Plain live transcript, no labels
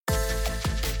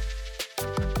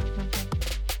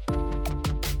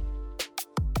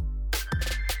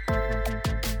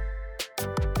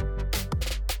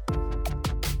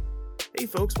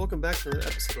folks, welcome back to another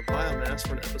episode of Biomass.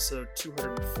 We're on episode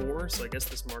 204, so I guess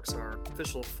this marks our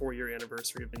official 4-year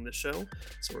anniversary of doing this show.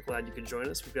 So we're glad you could join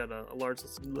us. We've got a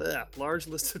large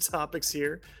list of topics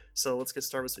here. So let's get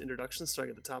started with some introductions,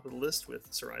 starting at the top of the list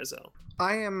with Sir Izel.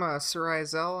 I am Sir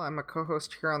Izel. I'm a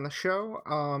co-host here on the show.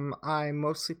 I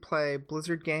mostly play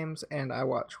Blizzard games, and I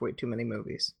watch way too many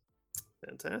movies.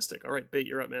 Fantastic. All right, Bait,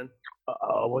 you're up, man.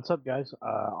 What's up, guys?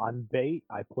 I'm Bait.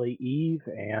 I play Eve,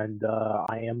 and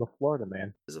I am a Florida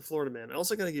man. As a Florida man, I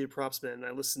also got to give you props, man.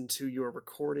 I listened to your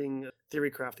recording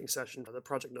theory crafting session. The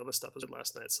Project Nova stuff was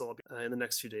last night, so I'll be in the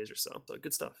next few days or so. So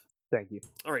good stuff. Thank you.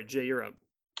 All right, Jay, you're up.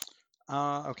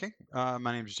 Okay.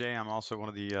 My name's Jay. I'm also one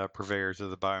of the purveyors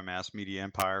of the Biomass media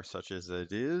empire, such as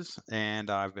it is, and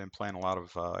I've been playing a lot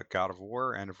of God of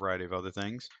War and a variety of other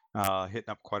things, hitting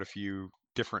up quite a few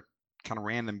different kind of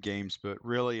random games, but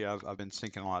really I've been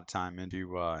sinking a lot of time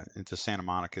into Santa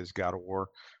Monica's God of War.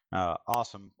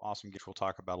 Awesome game we'll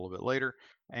talk about a little bit later.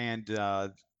 And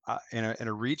in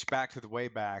a reach back to the way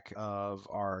back of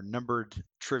our numbered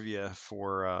trivia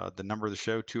for the number of the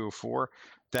show, 204,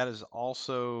 that is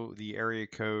also the area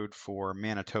code for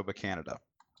Manitoba, Canada.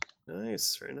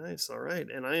 Nice, very nice. All right,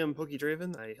 and I am Pokey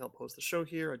Draven. I help host the show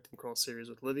here. I do Crawl series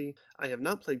with Livy. I have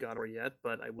not played God of War yet,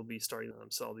 but I will be starting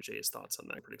on. So I'll be Jay's thoughts on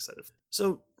that. I'm pretty excited.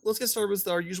 So let's get started with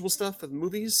our usual stuff with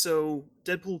movies. So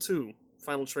Deadpool 2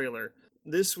 final trailer.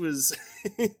 This was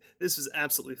this was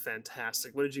absolutely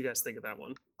fantastic. What did you guys think of that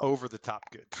one? Over the top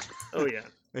good. Oh yeah.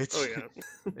 I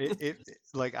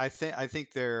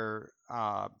think they're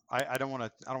I don't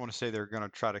want to say they're going to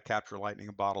try to capture lightning in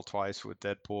a bottle twice with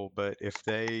Deadpool, but if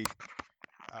they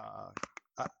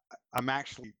I'm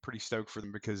actually pretty stoked for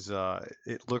them because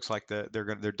it looks like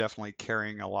they're definitely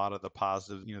carrying a lot of the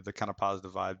positive, the kind of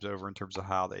positive vibes over in terms of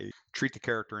how they treat the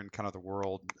character and kind of the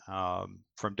world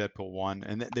from Deadpool 1,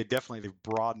 and they've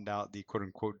broadened out the quote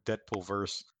unquote Deadpool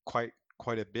verse quite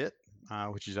a bit,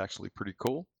 which is actually pretty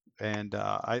cool. And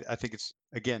I think it's,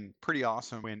 again, pretty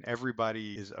awesome when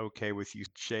everybody is okay with you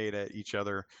shade at each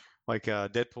other. Like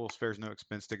Deadpool spares no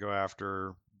expense to go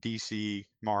after DC,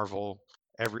 Marvel,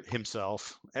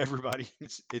 everybody.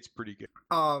 It's pretty good.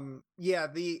 Yeah,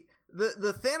 the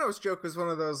Thanos joke was one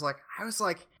of those, like, I was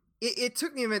like, it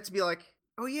took me a minute to be like,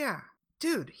 oh yeah,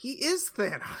 dude, he is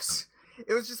Thanos.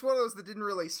 It was just one of those that didn't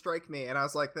really strike me, and I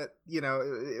was like, that,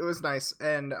 it was nice.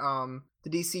 And the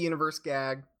DC Universe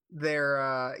gag,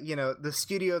 they're the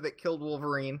studio that killed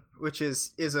Wolverine, which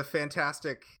is a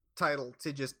fantastic title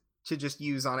to just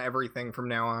use on everything from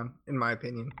now on, in my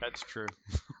opinion. That's true.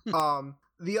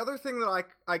 The other thing that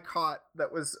I caught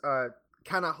that was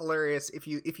kind of hilarious, if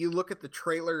you look at the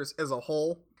trailers as a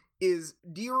whole, is,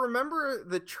 do you remember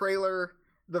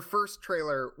the first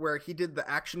trailer where he did the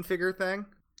action figure thing?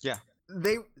 Yeah.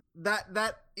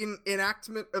 That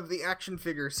enactment of the action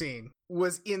figure scene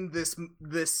was in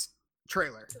this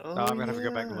trailer. Oh, I'm gonna have to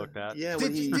go back and look at that. Yeah.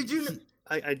 Did you?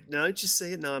 I now that you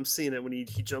say it, now I'm seeing it when he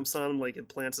jumps on him, like it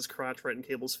plants his crotch right in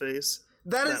Cable's face.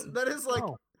 That is like.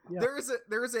 Oh. Yeah.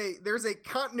 There's a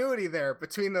continuity there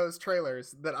between those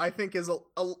trailers that I think is a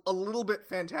little bit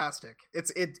fantastic.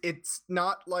 It's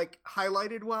not like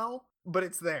highlighted well, but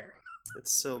it's there.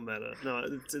 It's so meta. No,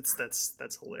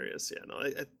 that's hilarious. Yeah,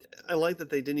 no, I like that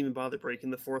they didn't even bother breaking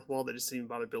the fourth wall. They just didn't even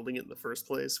bother building it in the first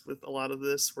place with a lot of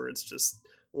this, where it's just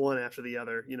one after the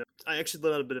other. I actually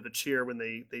let out a bit of a cheer when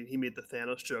he made the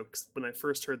Thanos joke. When I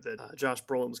first heard that Josh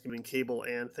Brolin was giving Cable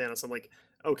and Thanos, I'm like,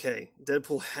 okay,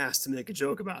 Deadpool has to make a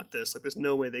joke about this. Like, there's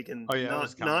no way they can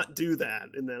not do that.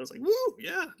 And then I was like, woo,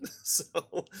 yeah. So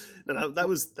that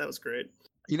was great.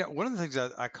 One of the things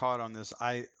that I caught on this,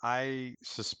 I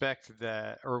suspect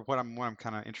that, or what I'm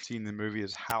kind of interested in the movie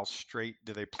is how straight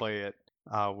do they play it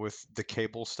with the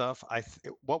Cable stuff.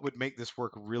 What would make this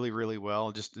work really, really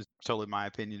well, just totally my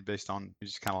opinion based on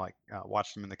just kind of like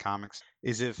watching them in the comics,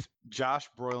 is if Josh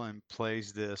Brolin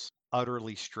plays this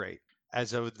utterly straight,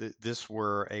 as though this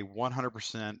were a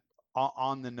 100%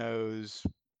 on the nose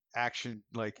action,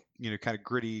 like, kind of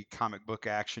gritty comic book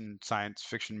action science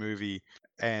fiction movie,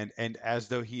 and as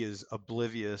though he is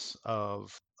oblivious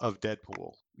of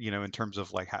Deadpool, in terms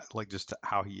of just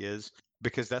how he is,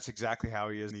 because that's exactly how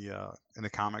he is in the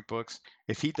comic books.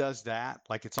 If he does that,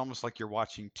 like, it's almost like you're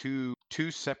watching two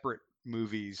separate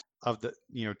movies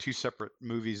two separate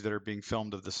movies that are being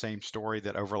filmed of the same story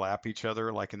that overlap each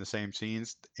other, like in the same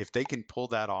scenes. If they can pull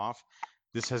that off,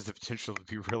 this has the potential to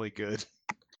be really good.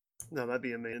 No, that'd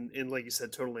be amazing. And like you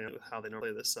said, totally how they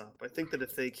normally play this up. I think that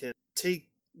if they can take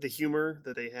the humor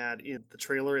that they had in the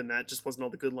trailer, and that just wasn't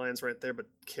all the good lines right there, but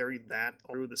carried that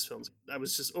through this film, I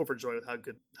was just overjoyed with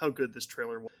how good this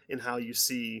trailer was, and how you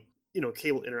see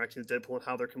Cable interacting with Deadpool and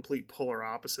how they're complete polar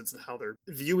opposites and how they're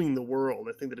viewing the world.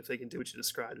 I think that if they can do what you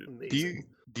described, it's amazing.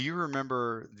 Do you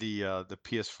remember the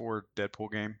PS4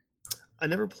 Deadpool game? I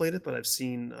never played it, but I've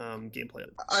seen gameplay of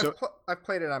it. I've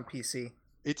played it on PC.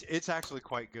 It's actually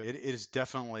quite good. It is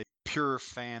definitely pure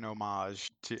fan homage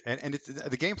to, and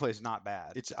the gameplay is not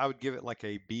bad. I would give it like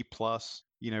a B plus,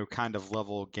 kind of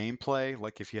level gameplay,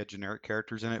 like if you had generic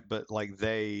characters in it, but like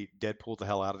they Deadpool the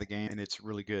hell out of the game, and it's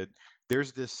really good.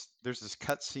 There's this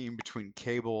cut scene between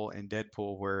Cable and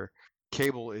Deadpool where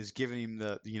Cable is giving him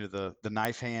the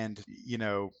knife hand,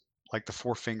 like the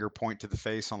forefinger point to the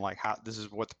face on like how this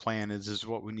is what the plan is, this is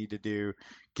what we need to do,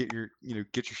 get your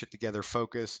shit together,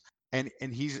 focus. And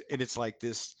it's like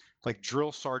this like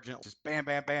drill sergeant, just bam,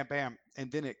 bam, bam, bam,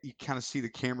 and then you kind of see the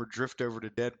camera drift over to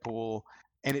Deadpool,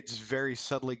 and it just very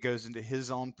subtly goes into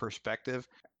his own perspective,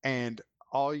 and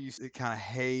all you see, it kind of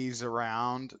haze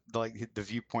around, like the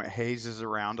viewpoint hazes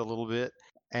around a little bit,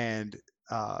 and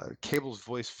Cable's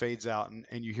voice fades out,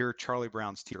 and you hear Charlie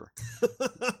Brown's tear.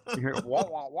 You hear wah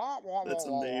wah wah wah. That's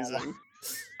wah, amazing.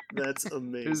 Wah. That's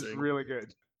amazing. It's really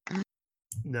good.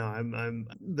 No,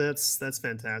 that's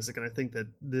fantastic, and I think that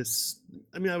this.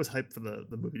 I mean, I was hyped for the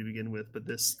movie to begin with, but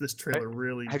this trailer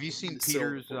really. Have you seen is so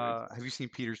Peter's? important. Have you seen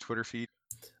Peter's Twitter feed?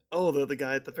 Oh, the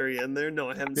guy at the very end there. No,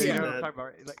 I haven't You seen know what I'm that. talking about,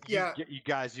 right? Like, Yeah. you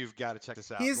guys, you've got to check this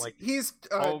out. He's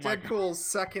oh my God. Deadpool's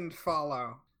second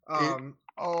follow.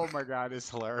 Oh my God, it's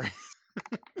hilarious.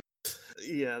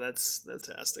 Yeah, that's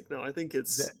fantastic. No, I think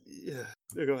it's yeah.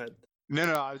 Go ahead.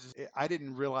 No, I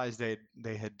didn't realize they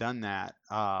had done that.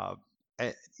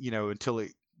 Until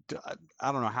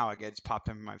I don't know how it gets popped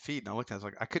up in my feed, and I looked, and I was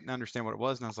like, I couldn't understand what it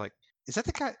was, and I was like, is that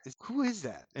the guy? Who is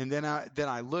that? And then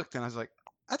I looked, and I was like,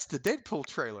 that's the Deadpool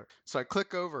trailer. So I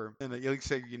click over, and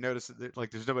you notice that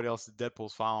like there's nobody else that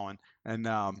Deadpool's following, and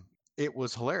it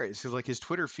was hilarious because like his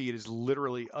Twitter feed is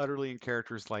literally utterly in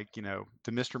characters like the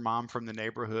Mr. Mom from the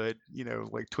neighborhood,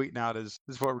 like tweeting out this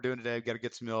is what we're doing today. We've got to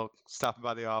get some milk, stopping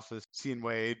by the office, seeing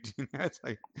Wade.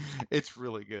 It's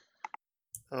really good.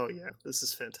 Oh yeah, this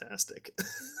is fantastic.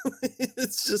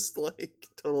 It's just like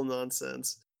total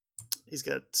nonsense. He's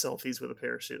got selfies with a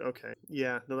parachute. Okay,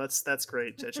 yeah, no, that's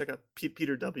great. Check out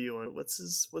Peter W. on what's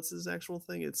his actual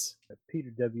thing? It's Peter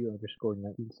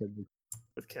W_1970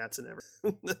 with cats and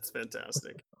everything. That's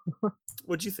fantastic.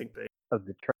 What'd you think, babe? of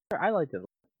the trailer. I liked it.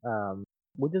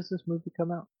 When does this movie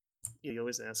come out? You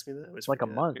always ask me that. I always It's like a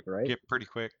forget. month, right? Get pretty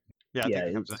quick. Yeah, I Yeah, think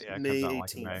it comes it's out. Yeah, it May comes out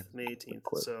like in 18th. May. May 18th.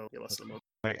 Quick. So yeah, less than a month.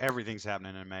 Like everything's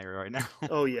happening in May right now.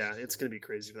 Oh yeah, it's gonna be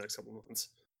crazy for the next couple of months.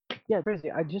 Yeah,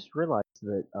 crazy. I just realized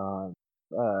that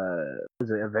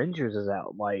the Avengers is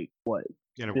out like what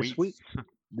In a this week?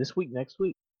 This week, next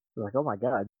week. Like, oh my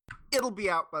god. It'll be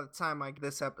out by the time I get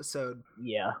this episode.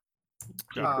 Yeah.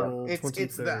 April It's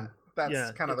 23rd. that. That's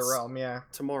Yeah, kind of the it's realm, yeah.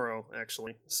 Tomorrow,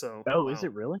 actually. So. Oh, is wow.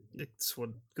 it really? It's what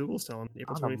Google's telling.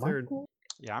 April On a 23rd. month?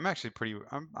 Yeah, I'm actually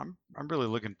I'm really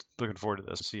looking forward to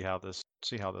this. See how this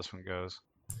one goes.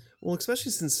 Well,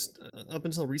 especially since up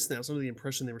until recently, I was under the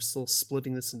impression they were still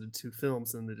splitting this into two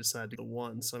films, and they decided to go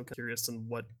one. So I'm kind of curious on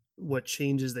what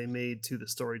changes they made to the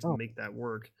story to make that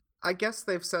work. I guess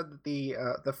they've said that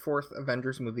the fourth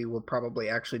Avengers movie will probably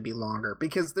actually be longer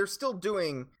because they're still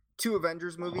doing two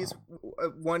Avengers movies,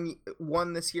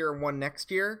 one this year and one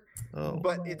next year. Oh.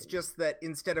 But it's just that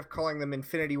instead of calling them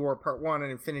Infinity War Part 1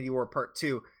 and Infinity War Part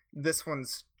 2, this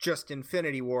one's just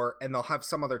Infinity War, and they'll have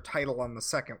some other title on the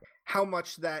second one. How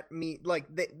much that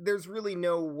there's really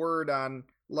no word on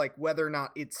like whether or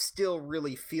not it still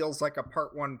really feels like a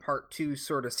Part 1, Part 2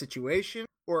 sort of situation,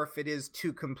 or if it is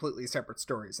two completely separate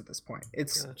stories at this point.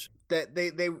 It's Gotcha. that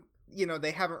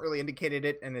they haven't really indicated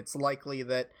it, and it's likely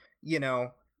that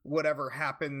whatever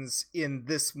happens in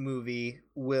this movie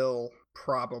will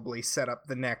probably set up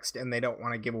the next, and they don't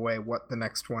want to give away what the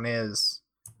next one is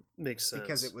Makes sense.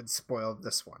 because it would spoil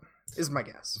this one, is my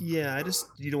guess. Yeah,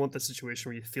 you don't want that situation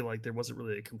where you feel like there wasn't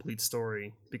really a complete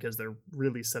story because they're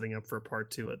really setting up for a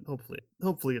part two. And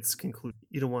hopefully it's concluded.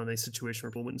 You don't want a situation where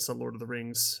people went and saw Lord of the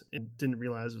Rings and didn't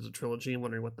realize it was a trilogy and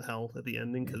wondering what the hell at the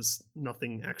ending because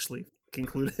nothing actually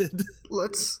concluded.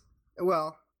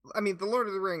 The Lord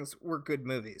of the Rings were good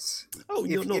movies. Oh,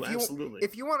 absolutely.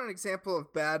 If you want an example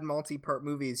of bad multi-part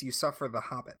movies, you suffer The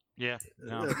Hobbit. Yeah.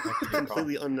 No,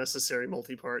 Completely unnecessary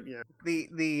multi-part. Yeah.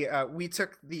 We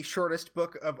took the shortest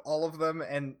book of all of them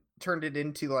and turned it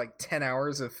into like 10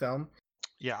 hours of film.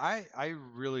 Yeah, I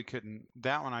really couldn't.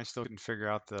 That one I still couldn't figure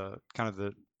out the kind of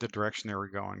the direction they were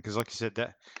going because, like you said,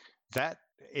 that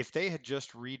if they had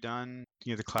just redone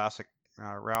the classic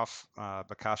Ralph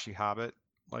Bakshi Hobbit,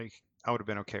 like I would have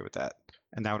been okay with that.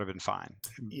 and that would have been fine.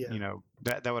 Yeah. You know,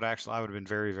 that would actually, I would have been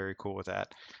very, very cool with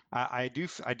that. I do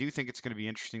think it's going to be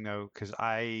interesting though, because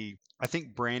I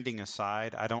think branding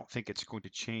aside, I don't think it's going to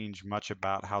change much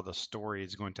about how the story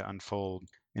is going to unfold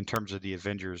in terms of the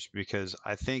Avengers, because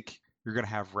I think you're going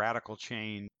to have radical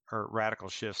change or radical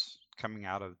shifts coming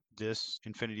out of this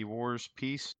Infinity Wars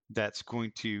piece that's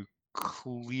going to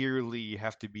clearly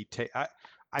have to be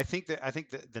I think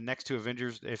that the next two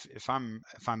Avengers, if I'm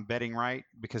betting right,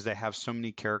 because they have so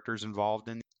many characters involved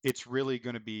in, it's really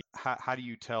going to be how do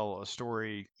you tell a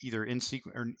story either in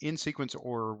sequence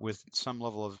or with some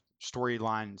level of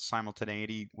storyline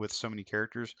simultaneity with so many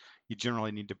characters. You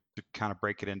generally need to kind of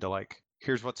break it into like,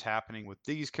 here's what's happening with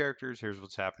these characters, here's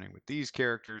what's happening with these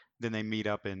characters, then they meet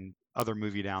up in other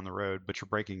movie down the road, but you're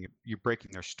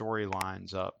breaking their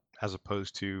storylines up as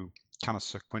opposed to kind of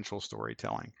sequential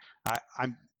storytelling.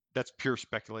 I'm that's pure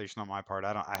speculation on my part.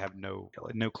 I have no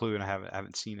clue, and I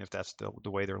haven't seen if that's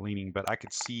the way they're leaning. But I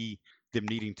could see them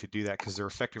needing to do that because they're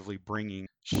effectively bringing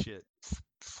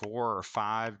 4 or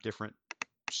 5 different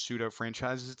pseudo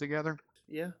franchises together.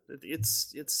 Yeah,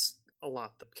 it's a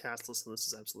lot. The cast list on this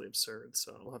is absolutely absurd.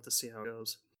 So we'll have to see how it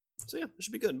goes. So yeah, it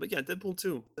should be good. But yeah, Deadpool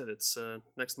 2, that it's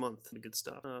next month. Good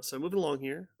stuff. So moving along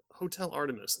here, Hotel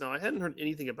Artemis. Now I hadn't heard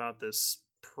anything about this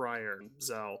prior,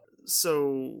 Zell.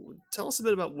 So tell us a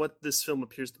bit about what this film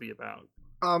appears to be about.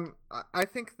 I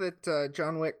think that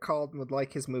John Wick called and would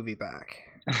like his movie back.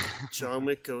 John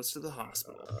Wick goes to the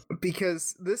hospital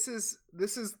because this is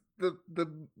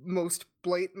the most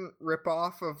blatant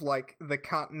ripoff of like the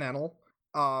Continental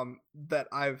that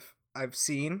I've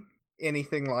seen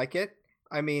anything like it.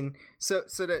 I mean, so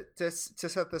to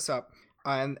set this up,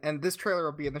 and this trailer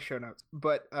will be in the show notes.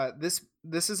 But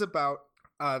this is about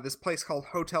this place called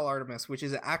Hotel Artemis, which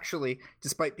is actually,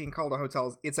 despite being called a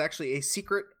hotel, it's actually a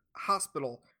secret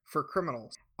hospital for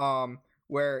criminals.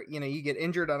 Where you get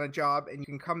injured on a job and you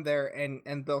can come there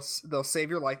and they'll save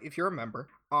your life if you're a member.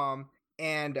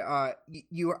 And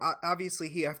you obviously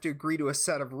have to agree to a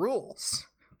set of rules,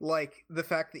 like the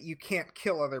fact that you can't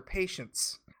kill other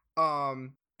patients.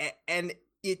 And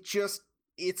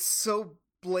it's so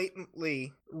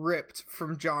blatantly ripped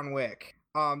from John Wick.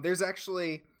 There's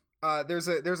actually there's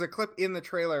a clip in the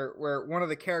trailer where one of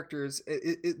the characters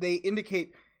they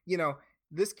indicate,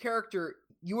 this character,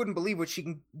 you wouldn't believe what she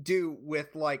can do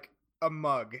with like a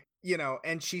mug,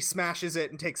 and she smashes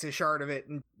it and takes a shard of it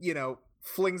and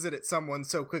flings it at someone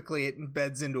so quickly it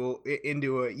embeds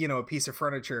into a piece of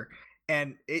furniture.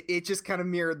 And it just kind of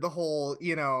mirrored the whole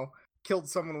killed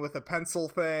someone with a pencil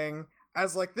thing. I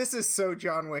was like, this is so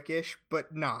John Wick-ish,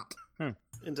 but not.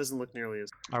 It doesn't look nearly as...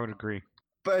 I would agree.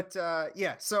 But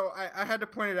yeah, so I had to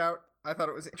point it out. I thought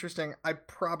it was interesting. I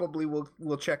probably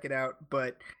will check it out.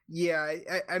 But yeah,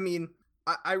 I mean,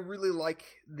 I really like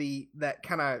that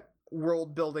kind of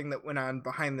world building that went on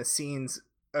behind the scenes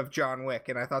of John Wick,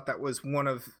 and I thought that was one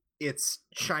of its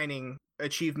shining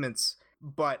achievements.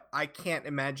 But I can't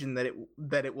imagine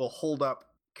that it will hold up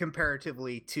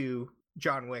comparatively to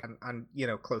John Wick on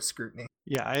close scrutiny.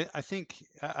 Yeah, I think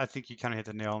you kind of hit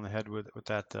the nail on the head with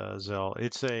that, Zell.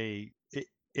 It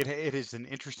is an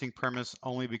interesting premise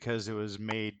only because it was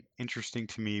made interesting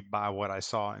to me by what I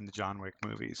saw in the John Wick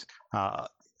movies.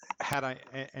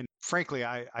 And frankly,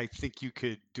 I think you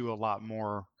could do a lot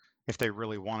more if they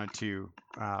really wanted to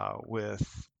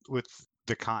with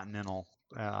the Continental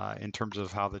in terms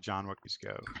of how the John Wicks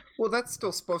go. Well, that's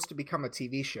still supposed to become a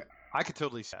TV show. I could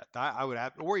totally see that. I would,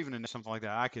 or even in something like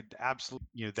that, I could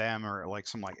absolutely, them or like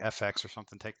some like FX or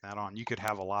something taking that on. You could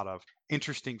have a lot of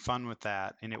interesting fun with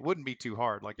that, and it wouldn't be too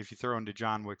hard. Like if you throw into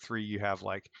John Wick 3, you have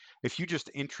like, if you just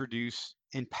introduce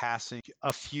in passing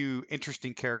a few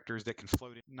interesting characters that can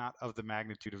float in, not of the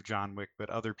magnitude of John Wick, but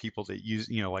other people that use,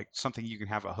 like something you can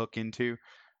have a hook into.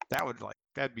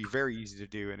 That'd be very easy to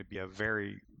do, and it'd be a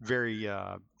very, very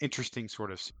interesting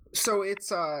sort of. So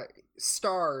it's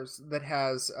Stars that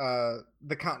has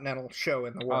the Continental show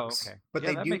in the works. Oh, okay. But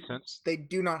that makes sense. They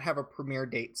do not have a premiere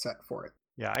date set for it.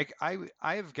 Yeah,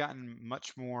 I have gotten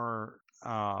much more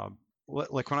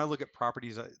like when I look at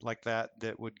properties like that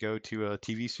would go to a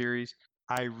TV series.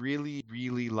 I really,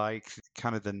 really like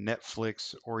kind of the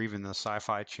Netflix or even the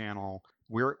Sci-Fi Channel.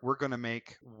 We're going to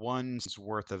make one's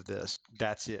worth of this.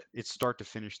 That's it. It's start to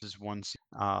finish this one,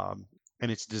 and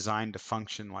it's designed to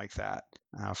function like that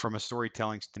from a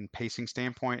storytelling and pacing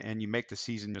standpoint. And you make the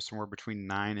season just somewhere between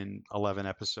 9 and 11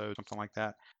 episodes, something like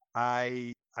that.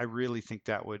 I really think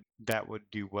that would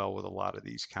do well with a lot of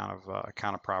these kind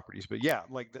of properties. But yeah,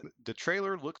 like the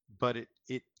trailer looks, but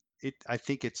it I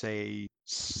think it's a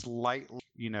slightly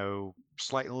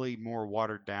slightly more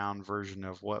watered down version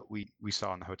of what we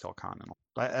saw in the Hotel Continental.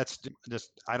 That's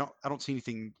just I don't see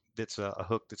anything that's a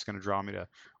hook that's going to draw me to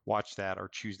watch that or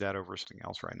choose that over something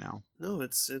else right now. No,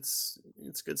 it's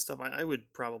good stuff. I would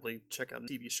probably check out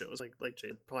TV shows like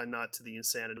Jay. Probably not to the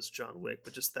insanity as John Wick,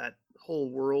 but just that whole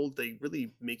world. They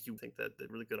really make you think that they're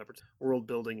really good world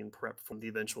building and prep for the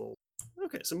eventual.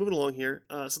 Okay, so moving along here.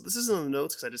 So this isn't on the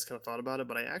notes because I just kind of thought about it,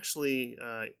 but I actually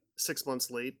 6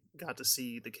 months late got to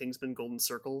see the Kingsman Golden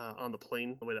Circle on the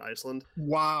plane on the way to Iceland.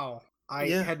 Wow. I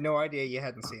Yeah. had no idea you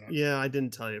hadn't seen it. Yeah, I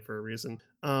didn't tell you for a reason.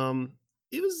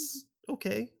 It was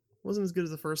okay. Wasn't as good as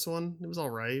the first one. It was all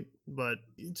right, but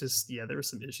it just there were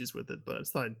some issues with it. But I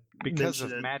just thought I'd Because mention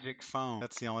of it. magic phone.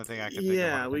 That's the only thing I can think of.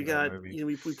 Yeah, when I we think of that got movie.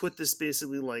 we put this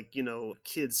basically like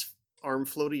kids arm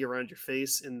floaty around your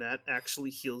face, and that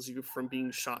actually heals you from being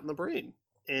shot in the brain.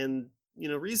 And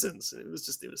reasons. It was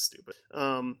stupid.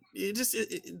 I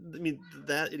mean,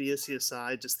 that idiocy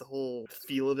aside, just the whole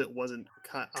feel of it wasn't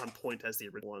on point as the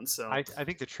original one. So I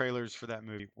think the trailers for that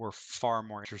movie were far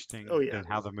more interesting Oh, yeah. than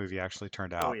how the movie actually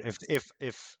turned out. Oh, yeah.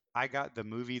 If I got the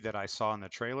movie that I saw in the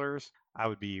trailers, I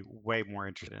would be way more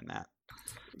interested in that.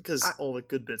 because all the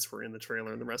good bits were in the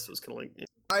trailer, and the rest was kind of like.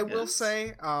 I will Yes.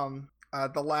 say,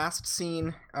 the last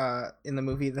scene in the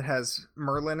movie that has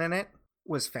Merlin in it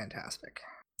was fantastic.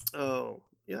 Oh,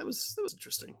 yeah, that was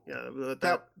interesting. Yeah,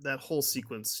 That- that whole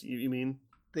sequence. You mean?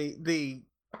 I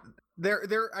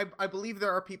believe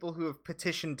there are people who have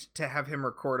petitioned to have him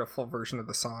record a full version of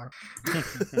the song.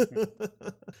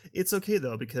 It's okay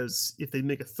though, because if they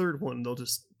make a third one, they'll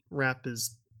just wrap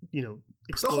his The whole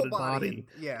exploded body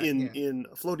yeah, in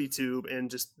a floaty tube and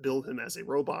just build him as a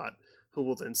robot who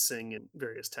will then sing in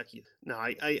various techie. Now,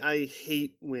 I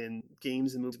hate when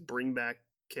games and movies bring back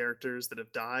characters that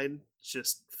have died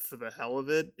just for the hell of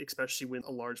it, especially when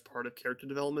a large part of character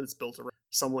development is built around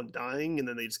someone dying and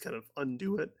then they just kind of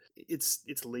undo it.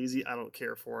 It's lazy. I don't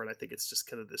care for it. I think it's just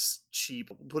kind of this cheap,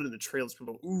 put it in the trailers,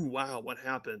 people go, ooh, wow, what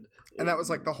happened? and that was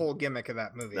like the whole gimmick of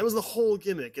that movie. That was the whole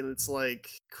gimmick, and it's like,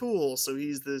 cool, so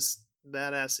he's this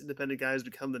badass independent guy who's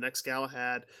become the next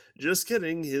Galahad. Just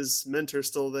kidding, his mentor's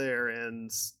still there,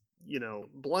 and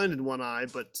blind in one eye,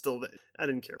 but still, I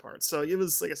didn't care part. So it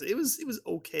was, like I said, it was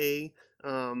okay.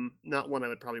 Not one I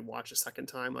would probably watch a second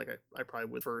time, like I probably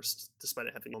would first, despite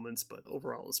it having moments, but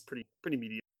overall it's pretty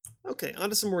mediocre. Okay, on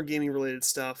to some more gaming related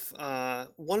stuff.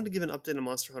 Wanted to give an update on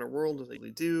Monster Hunter World, as they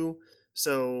usually do.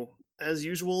 So as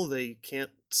usual, they can't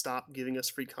stop giving us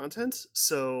free content.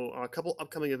 So a couple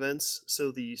upcoming events.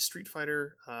 So the Street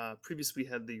Fighter, previously we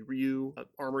had the Ryu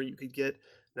armor you could get.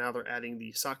 Now they're adding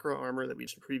the Sakura armor that we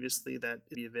mentioned previously that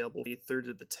will be available the 3rd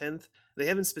to the 10th. They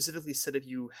haven't specifically said if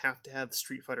you have to have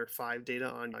Street Fighter 5 data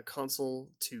on a console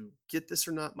to get this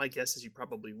or not. My guess is you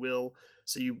probably will.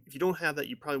 So if you don't have that,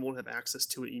 you probably won't have access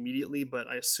to it immediately, but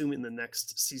I assume in the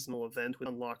next seasonal event, when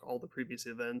unlock all the previous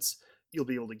events, you'll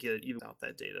be able to get it even without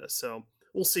that data. So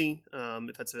we'll see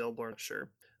if that's available or not sure.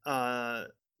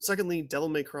 Secondly, Devil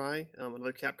May Cry,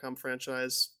 another Capcom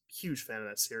franchise. Huge fan of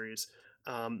that series.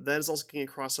 That is also getting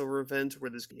a crossover event where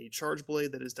there's a charge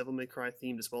blade that is Devil May Cry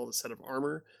themed, as well as a set of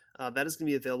armor. That is going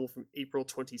to be available from April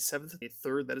 27th. May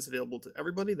 3rd, that is available to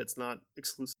everybody. That's not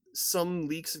exclusive. Some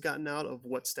leaks have gotten out of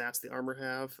what stats the armor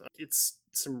have. It's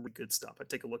some really good stuff. I'd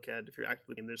take a look at it if you're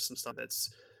actively in. There's some stuff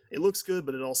it looks good,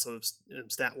 but it also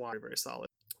stat-wise very solid.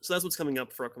 So that's what's coming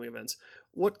up for upcoming events.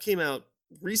 What came out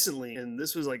recently, and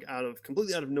this was like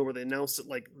completely out of nowhere. They announced it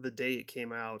like the day it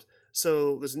came out.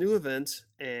 So there's a new event,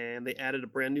 and they added a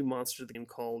brand new monster to the game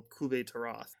called Kuve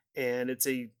Tarath. And it's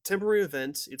a temporary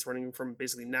event. It's running from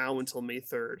basically now until May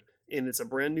 3rd. And it's a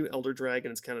brand new Elder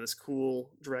Dragon. It's kind of this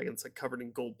cool dragon that's like covered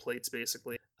in gold plates,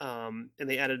 basically. And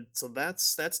they added, so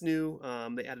that's new.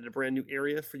 They added a brand new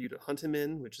area for you to hunt him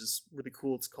in, which is really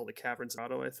cool. It's called the Caverns of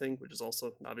Grotto, I think, which is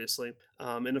also obviously.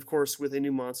 And of course, with a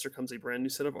new monster comes a brand new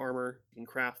set of armor. You can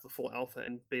craft the full alpha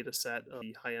and beta set of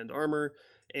the high-end armor.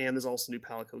 And there's also new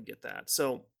Palico, get that.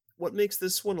 So what makes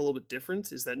this one a little bit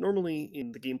different is that normally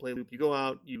in the gameplay loop, you go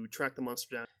out, you track the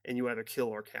monster down, and you either kill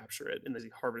or capture it, and then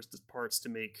you harvest parts to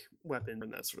make weapons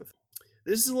and that sort of thing.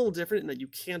 This is a little different in that you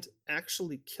can't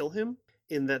actually kill him,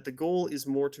 in that the goal is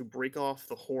more to break off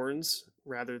the horns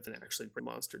rather than actually bring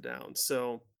the monster down.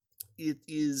 So it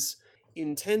is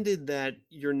intended that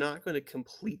you're not going to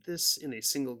complete this in a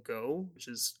single go, which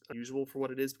is unusual for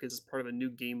what it is because it's part of a new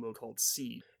game mode called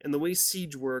Siege. And the way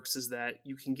Siege works is that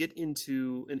you can get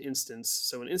into an instance.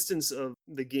 So an instance of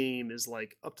the game is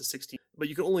like up to 16, but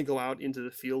you can only go out into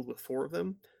the field with 4 of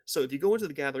them. So if you go into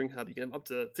the Gathering Hub, you can have up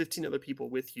to 15 other people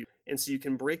with you. And so you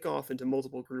can break off into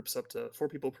multiple groups, up to 4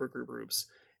 people per groups.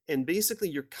 And basically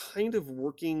you're kind of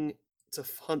working to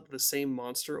hunt the same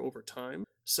monster over time.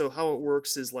 So how it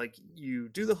works is like you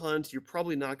do the hunt, you're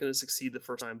probably not going to succeed the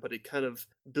first time, but it kind of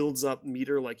builds up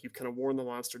meter, like you've kind of worn the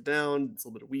monster down, it's a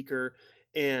little bit weaker,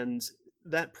 and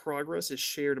that progress is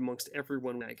shared amongst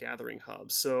everyone in that gathering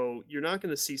hub. So you're not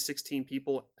going to see 16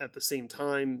 people at the same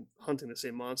time hunting the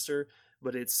same monster,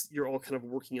 but you're all kind of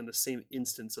working in the same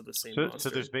instance of the same So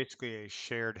monster. there's basically a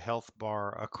shared health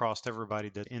bar across everybody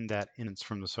that in that instance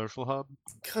from the social hub.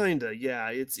 Kinda, yeah.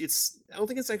 It's I don't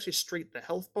think it's actually straight the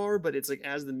health bar, but it's like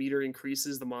as the meter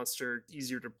increases, the monster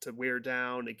easier to wear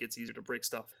down, it gets easier to break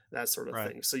stuff, that sort of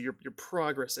Right. thing. So your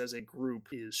progress as a group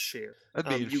is shared. That'd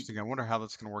be You interesting. I wonder how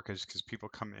that's going to work, is because people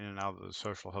come in and out of those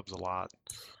social hubs a lot.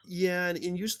 Yeah,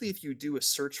 and usually if you do a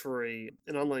search for an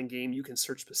online game, you can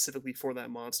search specifically for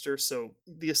that monster. So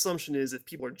the assumption is if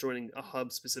people are joining a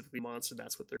hub specifically monster,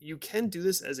 that's what they're. You can do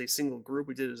this as a single group.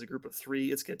 We did it as a group of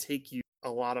 3. It's gonna take you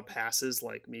a lot of passes.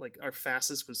 Like me, like our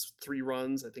fastest was 3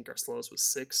 runs. I think our slowest was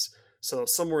 6. So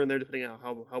somewhere in there, depending on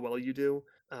how well you do.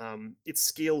 It's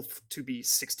scaled to be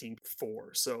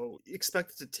 16:4. So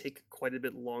expect it to take quite a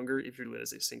bit longer if you do it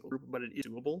as a single group, but it is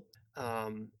doable.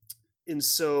 Um, and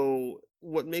so,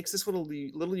 what makes this one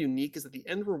little unique is that the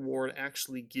end reward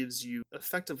actually gives you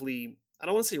effectively, I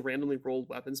don't want to say randomly rolled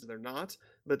weapons, but they're not,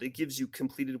 but it gives you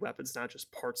completed weapons, not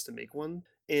just parts to make one.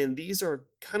 And these are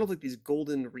kind of like these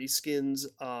golden reskins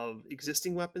of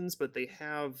existing weapons, but they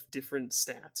have different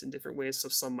stats in different ways. So,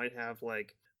 some might have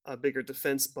like a bigger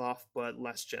defense buff, but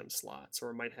less gem slots,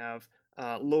 or it might have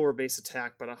lower base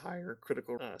attack, but a higher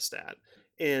critical stat,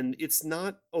 and it's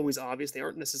not always obvious. They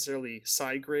aren't necessarily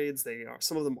side grades.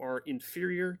 Some of them are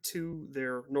inferior to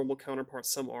their normal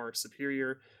counterparts, some are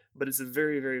superior, but it's a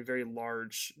very, very, very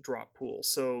large drop pool.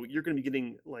 So you're going to be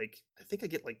getting like, I think I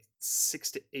get like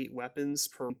 6 to 8 weapons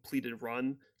per completed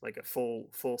run, like a full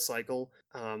cycle.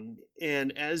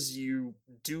 And as you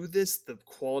do this, the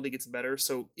quality gets better.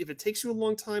 So if it takes you a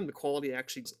long time, the quality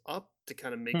actually goes up to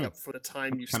kind of make up for the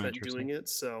time you That's kinda spent doing interesting. it.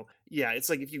 So yeah, it's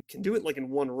like if you can do it like in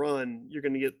one run, you're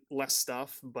going to get less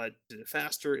stuff, but do it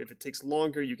faster. If it takes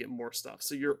longer, you get more stuff.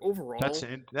 So your overall,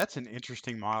 That's an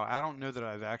interesting model. I don't know that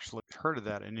I've actually heard of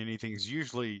that in anything. It's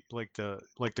usually like the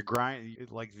grind,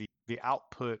 like the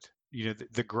output.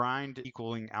 The grind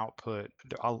equaling output.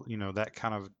 That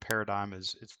kind of paradigm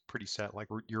is it's pretty set. Like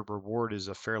your reward is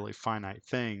a fairly finite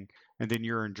thing, and then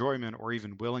your enjoyment or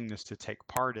even willingness to take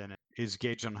part in it is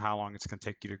gauged on how long it's going to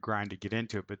take you to grind to get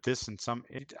into it. But this,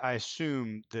 I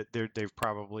assume that they've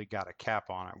probably got a cap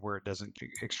on it where it doesn't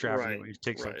right, extravagantly. It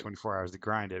takes like right. 24 hours to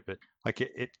grind it, but like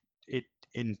it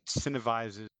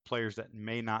incentivizes players that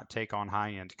may not take on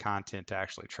high end content to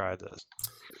actually try this.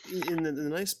 And the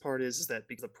nice part is that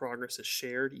because the progress is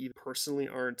shared, you personally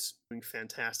aren't doing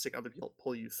fantastic. Other people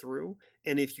pull you through.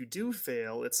 And if you do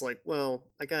fail, it's like, well,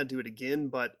 I got to do it again,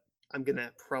 but I'm going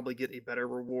to probably get a better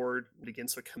reward again.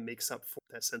 So it kind of makes up for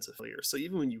that sense of failure. So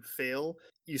even when you fail,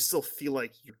 you still feel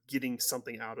like you're getting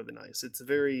something out of it nice. It's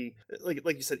very, like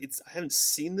you said, I haven't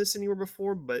seen this anywhere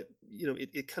before, but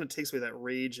it kind of takes away that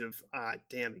rage of,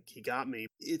 damn, he got me.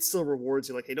 It still rewards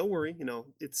you like, hey, don't worry,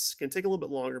 it's going to take a little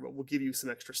bit longer, but we'll give you some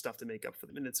extra stuff to make up for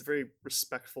them. And it's a very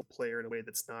respectful player in a way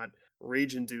that's not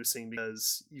rage inducing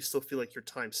because you still feel like your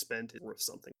time spent is worth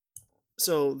something.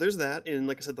 So there's that. And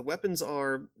like I said, the weapons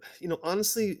are,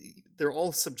 honestly, they're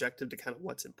all subjective to kind of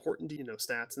what's important to,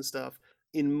 stats and stuff.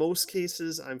 In most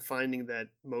cases, I'm finding that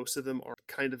most of them are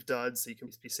kind of duds, so you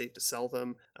can be safe to sell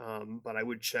them. But I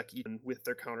would check even with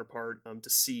their counterpart to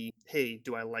see, hey,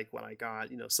 do I like what I got?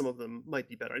 Some of them might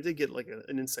be better. I did get like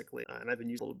an insect lane, and I've been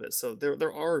using a little bit. So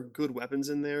there are good weapons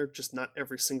in there, just not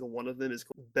every single one of them is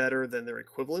better than their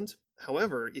equivalent.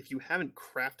 However, if you haven't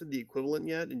crafted the equivalent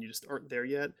yet and you just aren't there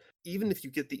yet, even if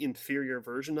you get the inferior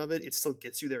version of it, it still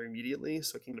gets you there immediately.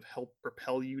 So it can kind of help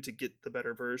propel you to get the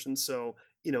better version. So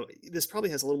this probably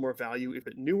has a little more value if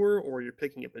it's newer or you're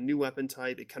picking up a new weapon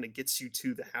type. It kind of gets you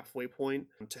to the halfway point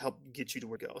to help get you to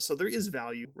where to go. So there is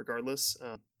value regardless.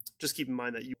 Just keep in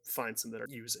mind that you find some that are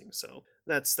using. So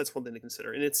that's one thing to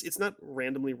consider. And it's not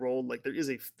randomly rolled. Like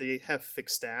they have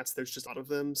fixed stats. There's just a lot of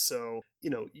them. So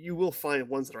you will find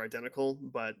ones that are identical,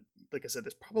 but like I said,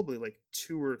 there's probably like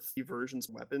 2 or 3 versions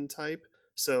of weapon type.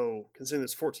 So considering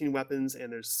there's 14 weapons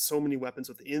and there's so many weapons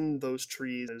within those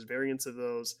trees, there's variants of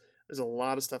those. There's a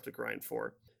lot of stuff to grind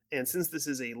for. And since this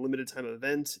is a limited time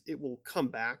event, it will come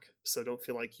back. So don't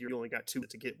feel like you only got 2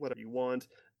 to get whatever you want.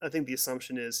 I think the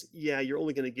assumption is, yeah, you're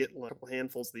only going to get like a couple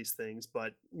handfuls of these things,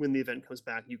 but when the event comes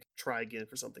back, you can try again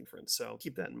for something different. So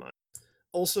keep that in mind.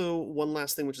 Also, one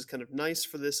last thing which is kind of nice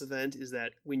for this event is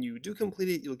that when you do complete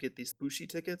it, you'll get these Bushi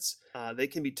tickets. They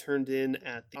can be turned in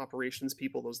at the operations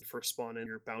people, those are the first spawn in,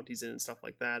 your bounties in, and stuff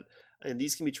like that. And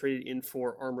these can be traded in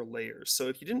for armor layers. So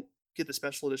if you didn't get the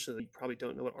special edition, you probably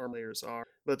don't know what armor layers are,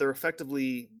 but they're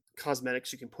effectively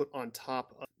cosmetics you can put on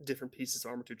top of different pieces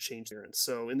of armor to change appearance.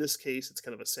 So in this case, it's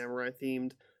kind of a samurai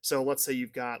themed. So let's say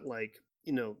you've got like,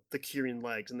 the Kirin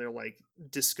legs and they're like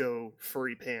disco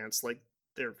furry pants, like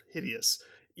they're hideous.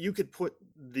 You could put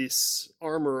this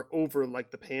armor over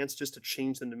like the pants just to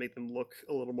change them to make them look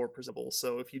a little more presentable.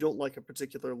 So if you don't like a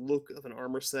particular look of an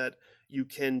armor set, you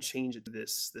can change it to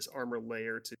this armor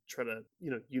layer to try to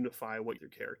unify what your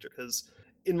character. Because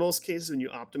in most cases when you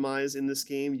optimize in this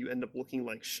game, you end up looking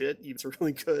like shit. It's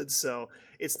really good. So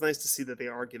it's nice to see that they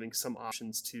are giving some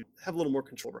options to have a little more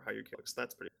control over how your character looks.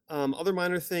 That's pretty. Other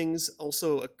minor things.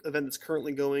 Also, an event that's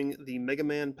currently going. The Mega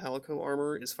Man Palico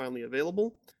armor is finally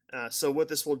available. So what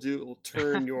this will do, it will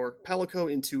turn your Palico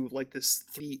into like this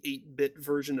 8-bit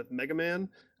version of Mega Man.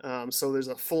 So there's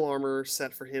a full armor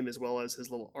set for him as well as his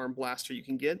little arm blaster you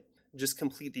can get. Just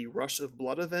complete the Rush of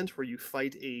Blood event where you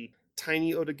fight a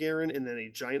tiny Otogaron and then a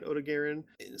giant Otogaron.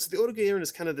 So the Otogaron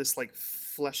is kind of this like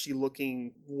fleshy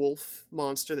looking wolf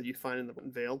monster that you find in the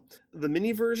Vale. The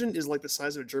mini version is like the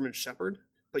size of a German Shepherd,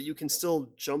 but you can still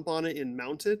jump on it and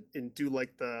mount it and do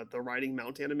like the riding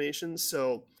mount animations.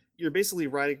 So you're basically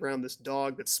riding around this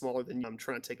dog that's smaller than you. I'm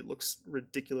trying to take it. Looks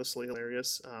ridiculously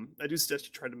hilarious. I do suggest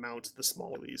you try to mount the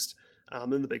small at least.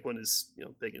 Then the big one is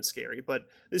big and scary. But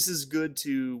this is good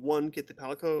to get the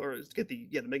Palico or get the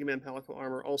Mega Man Palico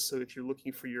armor. Also, if you're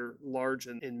looking for your large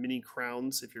and mini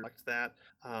crowns, if you're like that,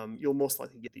 you'll most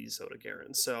likely get these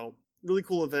Otogarons. So really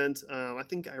cool event. I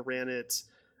think I ran it.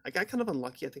 I got kind of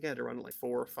unlucky. I think I had to run it like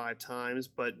 4 or 5 times,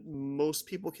 but most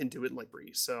people can do it in like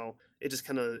breeze. So it just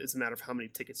it's a matter of how many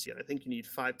tickets you get. I think you need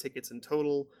 5 tickets in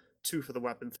total, 2 for the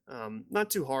weapon.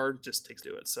 Not too hard, just takes to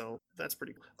do it. So that's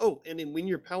pretty cool. Oh, and then when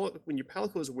your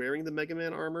Palico is wearing the Mega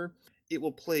Man armor, it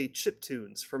will play chip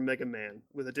tunes from Mega Man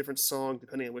with a different song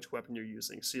depending on which weapon you're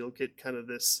using. So you'll get kind of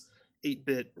this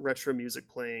 8-bit retro music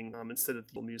playing instead of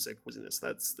the music using this.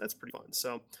 That's pretty fun.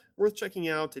 So worth checking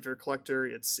out if you're a collector.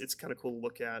 It's kind of cool to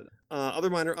look at.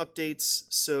 Other minor updates.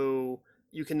 So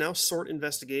you can now sort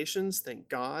investigations, thank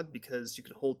God, because you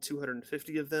can hold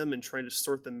 250 of them, and trying to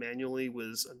sort them manually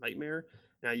was a nightmare.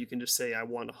 Now you can just say, I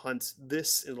want to hunt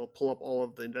this, and it'll pull up all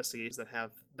of the investigations that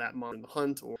have that monster in the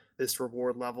hunt, or this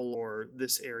reward level, or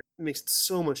this area. It makes it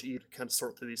so much easier to kind of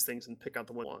sort through these things and pick out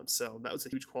the one you want. So that was a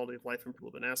huge quality of life, and people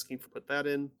have been asking for put that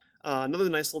in. Another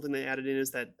nice little thing they added in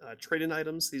is that trade-in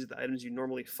items. These are the items you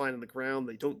normally find on the ground.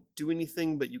 They don't do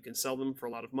anything, but you can sell them for a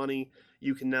lot of money.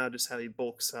 You can now just have a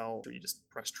bulk sell, or you just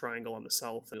press triangle on the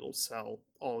sell, and it'll sell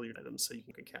all your items, so you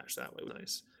can cash that way.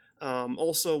 Nice.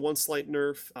 Also, one slight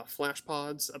nerf, flash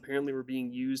pods apparently were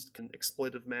being used in an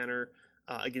exploitive manner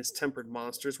against tempered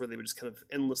monsters, where they would just kind of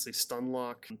endlessly stun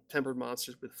lock tempered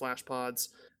monsters with flash pods.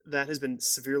 That has been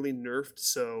severely nerfed,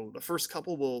 so the first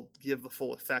couple will give the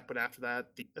full effect, but after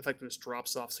that, the effectiveness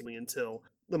drops off significantly until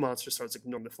the monster starts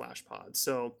ignoring the flash pod.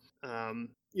 So,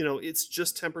 it's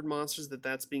just tempered monsters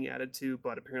that's being added to,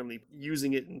 but apparently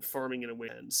using it and farming it away,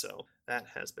 and so that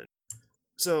has been.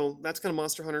 So that's kind of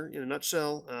Monster Hunter in a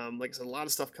nutshell. Like I said, a lot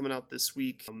of stuff coming out this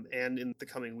week and in the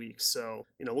coming weeks. So,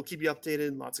 we'll keep you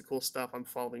updated. Lots of cool stuff I'm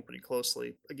following pretty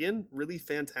closely. Again, really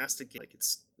fantastic game. Like,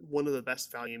 it's one of the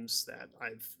best games that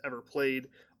I've ever played.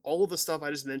 All of the stuff I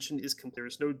just mentioned is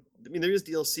complete. There is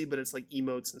DLC, but it's like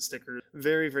emotes and stickers.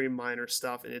 Very, very minor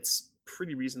stuff, and it's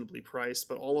pretty reasonably priced,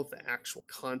 but all of the actual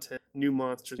content, new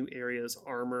monsters, new areas,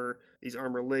 armor, these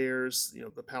armor layers,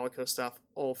 the Palico stuff,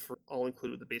 all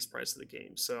included with the base price of the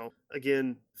game. So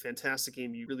again, fantastic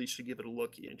game. You really should give it a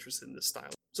look if you're interested in this style.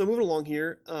 So moving along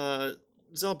here,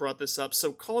 Zell brought this up.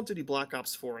 So Call of Duty Black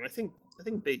Ops 4, and I think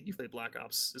Bait, you played Black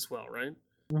Ops as well, right?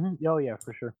 Mm-hmm. Oh yeah,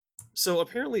 for sure. So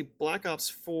apparently Black Ops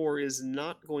 4 is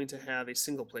not going to have a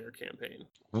single player campaign.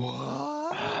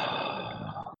 What?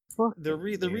 The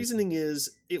reasoning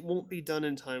is it won't be done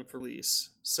in time for release.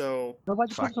 So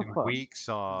nobody fucking weeks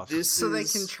off. They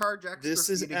can charge extra. This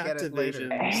is to get it later.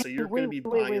 Activision, so you're going to be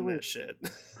buying this shit.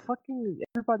 Fucking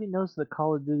everybody knows that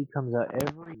Call of Duty comes out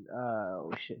every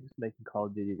who's making Call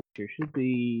of Duty this year? Should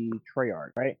be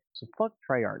Treyarch, right? So fuck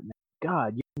Treyarch.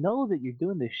 God, you know that you're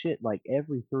doing this shit like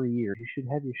every 3 years. You should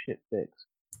have your shit fixed.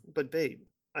 But babe,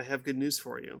 I have good news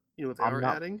for you. You know what they are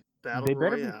adding? Battle they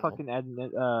Royale. better be fucking adding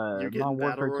You're getting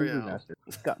Battle Royale.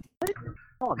 God.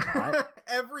 No, I'm not.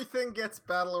 Everything gets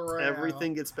Battle Royale.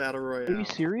 Everything gets Battle Royale. Are you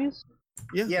serious?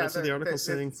 Yeah, that's what the article's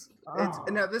saying.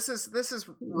 No, this is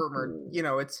rumored.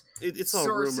 It's all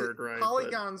rumored, right?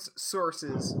 Polygon's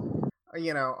sources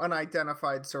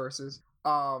unidentified sources.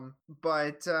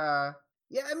 But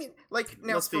yeah, I mean, like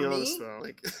now Let's for be honest me, though,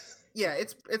 like yeah,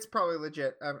 it's probably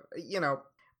legit.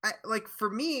 Like for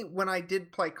me, when I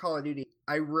did play Call of Duty,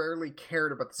 I rarely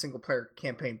cared about the single player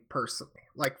campaign personally.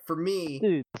 Like for me,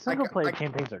 Dude, single player I-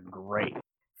 campaigns are great.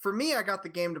 for me, I got the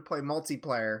game to play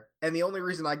multiplayer, and the only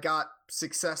reason I got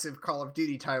successive Call of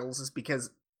Duty titles is because,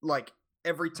 like,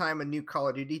 every time a new Call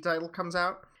of Duty title comes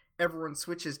out, everyone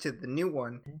switches to the new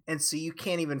one, and so you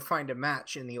can't even find a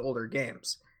match in the older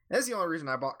games. That's the only reason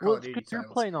I bought Call Well, of it's Duty 'cause you're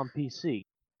titles. playing on PC.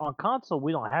 On console,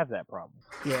 we don't have that problem.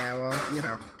 Yeah,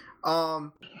 well,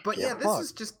 but Yeah, yeah,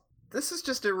 this is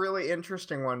just a really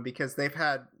interesting one because they've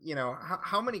had,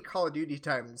 how many Call of Duty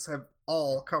titles have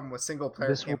all come with single player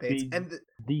This will campaigns, be and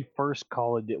the first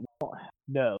Call of Duty. Well,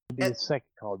 no, it'll be And- the second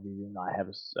Call of Duty to not have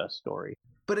a story.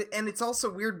 and it's also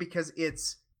weird because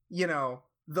it's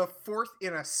the fourth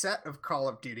in a set of Call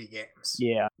of Duty games.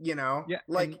 Yeah, Yeah,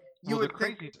 like and, you well, would the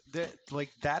think. crazy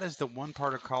that that is the one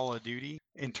part of Call of Duty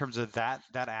in terms of that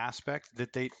aspect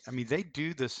that they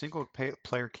do the single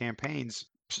player campaigns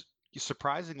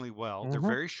surprisingly well. They're Mhm.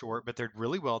 very short, but they're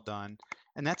really well done.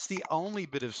 And that's the only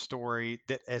bit of story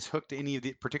that has hooked any of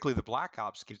the, particularly the Black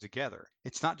Ops games together.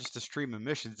 It's not just a stream of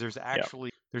missions. There's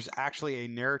actually a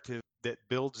narrative that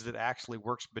builds that actually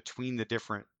works between the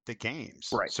games.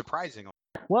 Right. Surprisingly.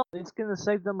 Well, it's gonna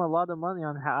save them a lot of money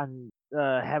on having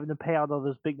to pay out all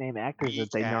those big name actors that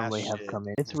they Yeah, normally have shit. come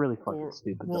in. It's really fucking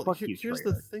stupid. Well, Fuck you, here's Treyarch.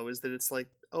 the thing: is that it's like,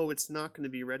 oh, it's not going to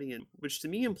be ready, which to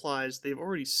me implies they've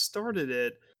already started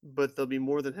it, but they'll be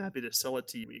more than happy to sell it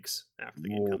to you weeks after the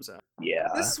game Well, comes out. Yeah.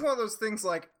 This is one of those things.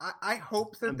 Like I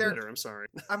hope that I'm they're bitter. I'm sorry.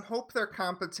 I hope they're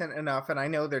competent enough, and I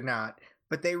know they're not,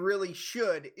 but they really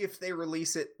should, if they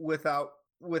release it without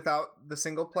the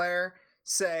single player,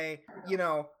 say,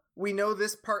 we know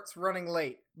this part's running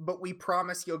late, but we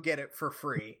promise you'll get it for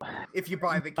free if you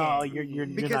buy the game. Oh, you're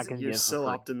Because not gonna You're get it for so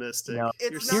free. optimistic. No.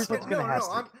 You're It's so not Here's what's gonna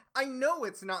happen. I know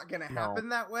it's not gonna No. happen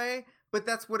that way, but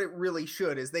that's what it really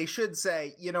should. Is they should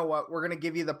say, you know what, we're gonna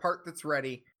give you the part that's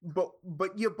ready, but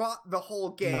you bought the whole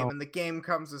game, No. and the game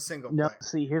comes with single No, player.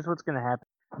 see, here's what's gonna happen.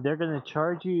 They're gonna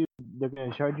charge you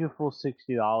a full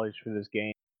 $60 for this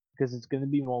game because it's gonna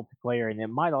be multiplayer and it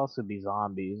might also be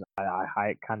zombies.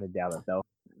 I kind of doubt it though.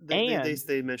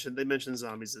 They mentioned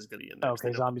zombies is going to be in there. 'cause they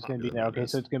Okay, know how zombies gonna be popular there. that Okay,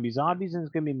 is. so it's gonna be zombies and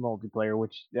it's gonna be multiplayer.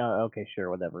 Which okay,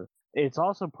 sure, whatever. It's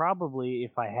also probably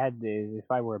if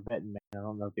I were a betting man, I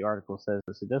don't know if the article says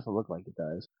this. It doesn't look like it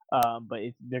does. But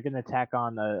they're gonna tack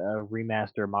on a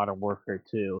remaster of Modern Warfare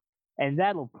 2, and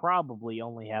that'll probably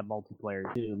only have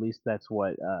multiplayer too. At least that's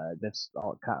what that's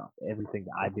all kind of everything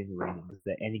that I've been reading is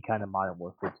that any kind of Modern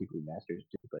Warfare 2 remasters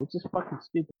do. But it's just fucking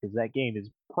stupid because that game is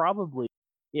probably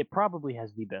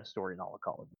has the best story in all of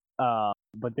Call of Duty.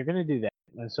 But they're gonna do that,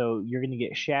 and so you're gonna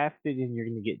get shafted, and you're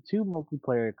gonna get 2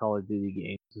 multiplayer Call of Duty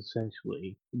games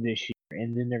essentially this year,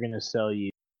 and then they're gonna sell you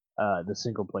the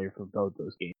single player for both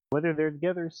those games. Whether they're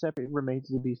together or separate remains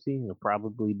to be seen. They'll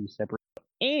probably be separate,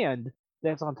 and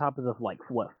that's on top of the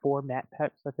 4 map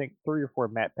packs. I think 3 or 4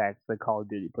 map packs that Call of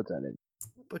Duty puts out in.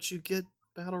 But you get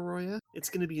Battle Royale. It's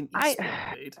going to be an I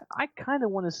esport, Nate. I kind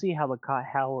of want to see how a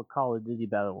Call of Duty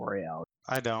Battle Royale.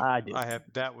 I don't. I do. I have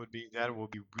that would be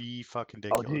re fucking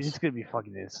Oh, dude, ridiculous. it's gonna be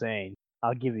fucking insane.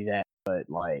 I'll give you that, but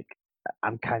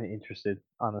I'm kind of interested,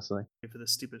 honestly. For the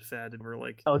stupid fad, and we're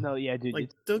like, Oh no, yeah, dude.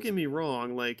 like, don't get me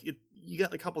wrong, like you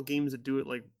got a couple games that do it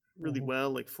like really Mhm.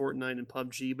 well, like Fortnite and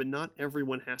PUBG, but not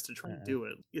everyone has to try to do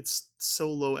it. It's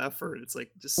so low effort. It's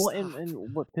like just Well, stop.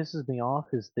 and what pisses me off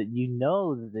is that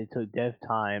that they took dev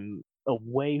time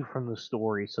away from the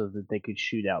story so that they could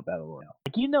shoot out Battle Royale.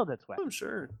 That's what. I'm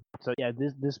sure. So yeah,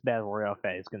 this Battle Royale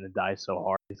fad is gonna die so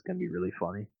hard. It's gonna be really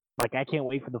funny. Like I can't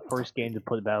wait for the first game to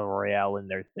put Battle Royale in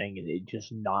their thing and it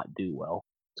just not do well.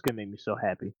 It's gonna make me so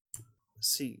happy.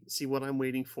 See what I'm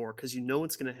waiting for, because you know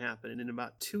it's going to happen. And in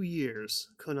about 2 years,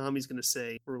 Konami's going to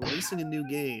say, we're releasing a new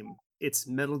game. It's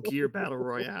Metal Gear Battle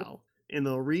Royale. And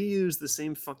they'll reuse the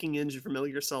same fucking engine for Metal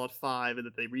Gear Solid 5 and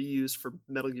that they reused for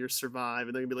Metal Gear Survive.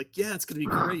 And they're going to be like, yeah, it's going to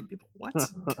be great. People, what?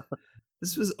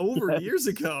 This was over years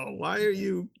ago. Why are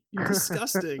you're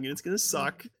disgusting? And it's going to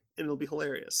suck and it'll be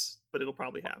hilarious. But it'll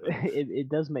probably happen. It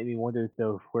does make me wonder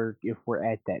though if we're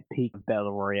at that peak of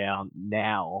Battle Royale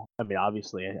now. I mean,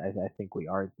 obviously, I think we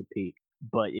are at the peak.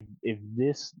 But if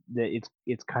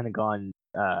it's kind of gone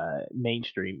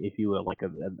mainstream, if you will, like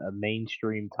a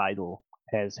mainstream title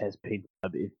has picked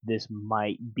up. If this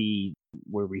might be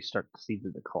where we start to see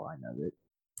the decline of it.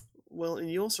 Well,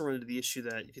 and you also run into the issue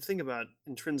that if you think about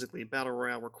intrinsically, battle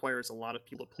royale requires a lot of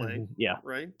people to play, Yeah.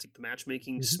 right? To keep the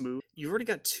matchmaking Mhm. smooth. You've already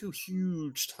got two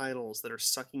huge titles that are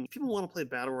sucking. If people want to play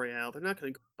battle royale, they're not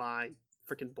going to buy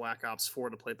freaking Black Ops 4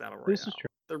 to play battle royale. This is true.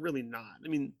 They're really not. I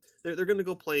mean, they're going to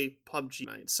go play PUBG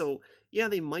night. So yeah,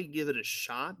 they might give it a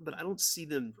shot, but I don't see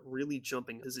them really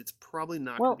jumping because it's probably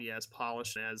not going Well, to be as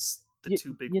polished as the You,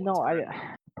 two big you ones. know,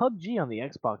 are. PUBG on the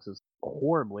Xbox is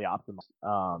horribly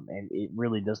optimized, and it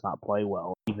really does not play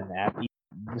well. Even that,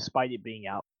 despite it being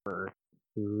out for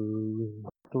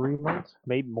 3 months,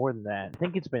 maybe more than that. I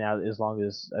think it's been out as long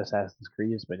as Assassin's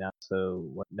Creed has been out. So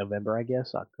what, November, I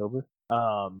guess, October.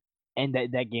 And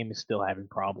that game is still having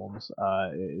problems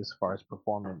as far as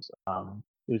performance.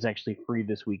 It was actually free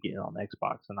this weekend on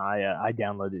Xbox, and I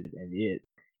downloaded it, and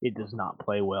it does not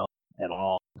play well at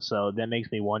all. So that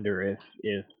makes me wonder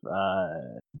if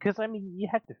because I mean you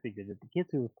have to figure that the kids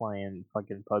who are playing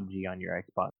fucking PUBG on your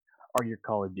Xbox are your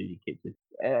Call of Duty kids.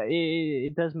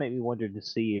 It does make me wonder to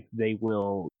see if they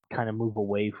will kind of move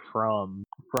away from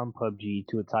PUBG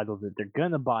to a title that they're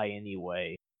gonna buy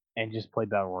anyway and just play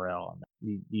Battle Royale on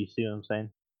that. You see what I'm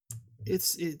saying?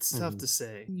 It's tough to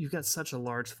say. You've got such a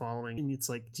large following, and it's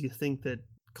like, do you think that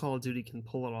Call of Duty can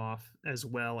pull it off as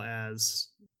well as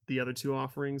the other two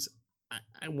offerings?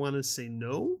 I want to say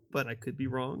no, but I could be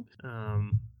wrong.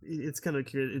 It's kind of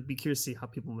curious. It'd be curious to see how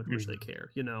people would actually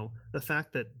care. You know, the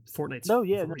fact that Fortnite's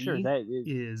Sure. free That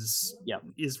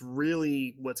is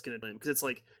really what's going to do, because it's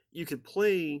like you could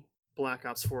play Black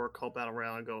Ops 4 Call Battle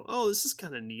Royale and go, oh, this is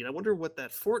kind of neat. I wonder what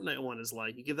that Fortnite one is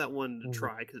like. You give that one a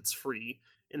try because it's free,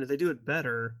 and if they do it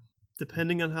better,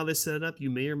 depending on how they set it up, you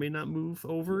may or may not move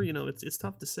over. You know, it's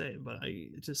tough to say, but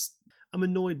I'm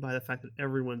annoyed by the fact that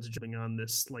everyone's jumping on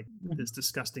this this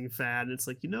disgusting fad. And it's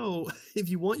like, you know, if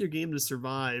you want your game to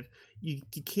survive, you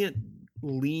can't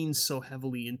lean so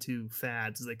heavily into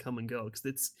fads as they come and go,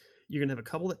 because you're gonna have a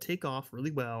couple that take off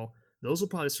really well. Those will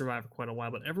probably survive for quite a while,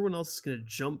 but everyone else is going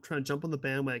to try to jump on the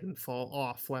bandwagon and fall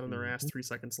off flat on their ass 3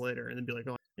 seconds later, and then be like,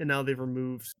 oh, and now they've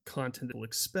removed content that will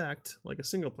expect, like a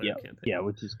single player campaign. Yeah,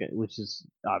 which is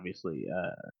obviously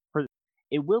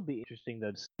it will be interesting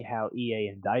though to see how EA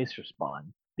and DICE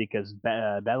respond, because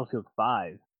Battlefield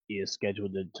 5 is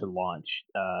scheduled to launch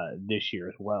this year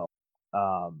as well.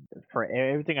 For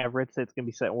everything I've read, it's going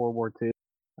to be set in World War II.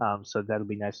 So that'll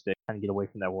be nice to kind of get away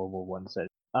from that World War One set.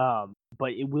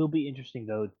 But it will be interesting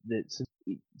though that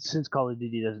since Call of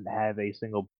Duty doesn't have a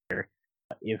single player,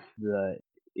 if the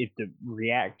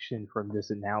reaction from this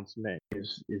announcement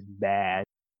is bad,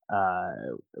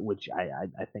 which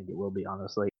I think it will be,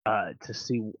 honestly, to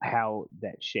see how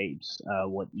that shapes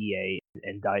what EA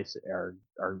and DICE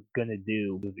are gonna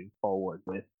do moving forward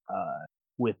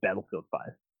with Battlefield 5.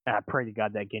 And I pray to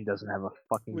God that game doesn't have a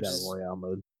fucking Battle Royale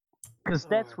mode. Because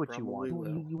that's what you want.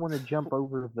 You want to jump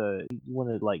over you want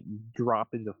to like drop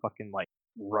into fucking like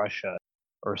Russia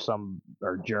or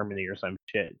Germany or some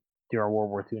shit during World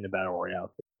War II in a Battle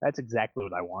Royale. That's exactly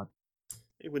what I want.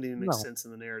 It wouldn't even make sense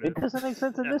in the narrative. It doesn't make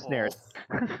sense in this narrative.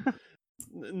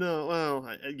 No, well,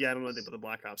 I don't know anything about the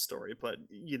Black Ops story, but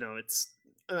you know,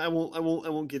 I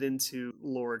won't get into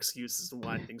lore excuses and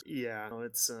why things. Yeah,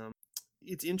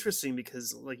 it's interesting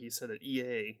because, like you said, that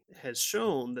EA has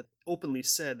shown that openly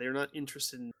said they're not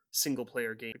interested in single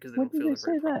player games because they don't feel they're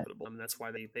very profitable. And that's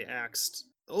why they axed.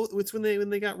 Oh, it's when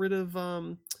they got rid of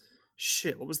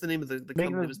shit. What was the name of the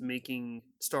company that was making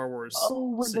Star Wars?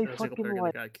 Oh, when they fucking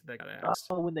that got axed.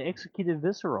 Oh, when they executed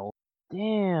Visceral.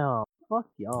 Damn. Fuck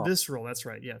y'all. Visceral, that's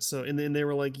right. Yeah. So and then they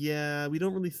were like, yeah, we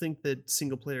don't really think that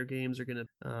single player games are gonna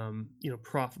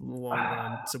profit in the long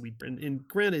run. So and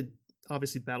granted,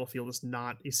 obviously Battlefield is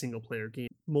not a single player game,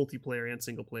 multiplayer and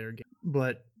single player game.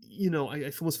 But you know,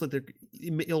 I almost feel like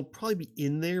it'll probably be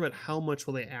in there, but how much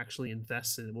will they actually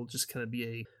invest in it? It will just kind of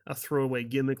be a throwaway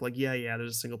gimmick, like yeah,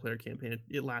 there's a single player campaign.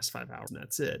 It lasts 5 hours and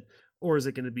that's it. Or is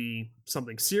it going to be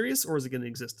something serious, or is it going to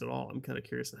exist at all? I'm kind of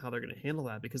curious on how they're going to handle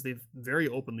that, because they've very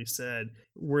openly said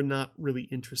we're not really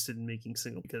interested in making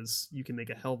single, because you can make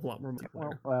a hell of a lot more money.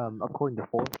 Well, according to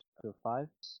Forbes, 5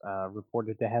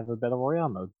 reported to have a Battle Royale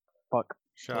mode. Fuck.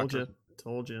 Told you.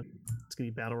 It's gonna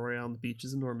be Battle Royale on the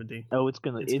beaches in Normandy. Oh, it's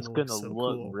gonna look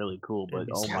cool. Really cool, but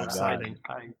oh my god,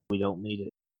 we don't need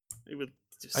it. It would.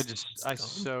 I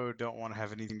so don't want to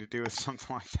have anything to do with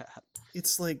something like that.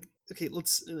 It's like, okay,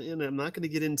 and I'm not going to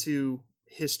get into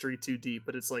history too deep,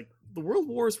 but it's like the World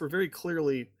Wars were very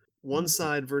clearly one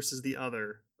side versus the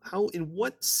other. In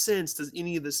what sense does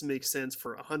any of this make sense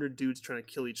for 100 dudes trying to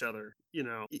kill each other? You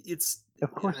know, it's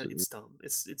dumb.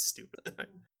 It's stupid.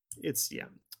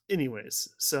 Anyways,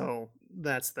 so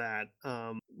that's that.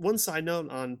 One side note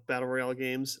on Battle Royale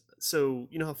games, So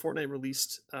you know how Fortnite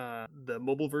released the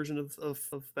mobile version of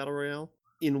Battle Royale?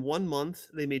 In 1 month,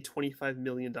 they made $25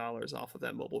 million off of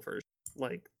that mobile version.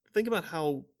 Like, think about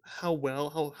how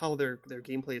their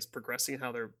gameplay is progressing,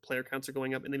 how their player counts are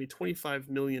going up, and they made 25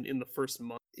 million in the first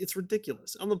month. It's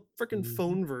ridiculous on the freaking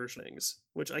phone versions,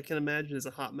 which I can imagine is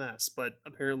a hot mess, but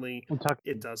apparently I'm talking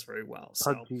it does very well.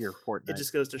 So PUBG or Fortnite it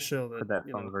just goes to show for that that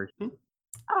you phone know. version.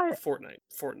 I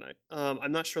Fortnite.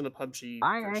 I'm not sure on the PUBG.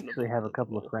 I version actually of have a the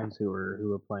couple of mobile. friends who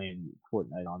are playing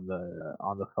Fortnite on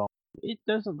the phone. It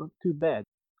doesn't look too bad,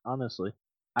 honestly.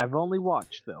 I've only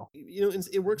watched though. You know,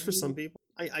 it works for some people.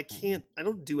 I can't. I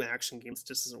don't do action games.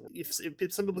 Just doesn't work.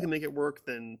 If some people can make it work,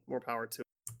 then more power to.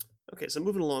 Okay, so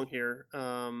moving along here.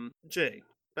 Jay,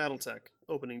 BattleTech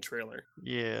opening trailer.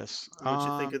 Yes. What'd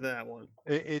you think of that one?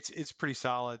 It's pretty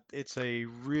solid. It's a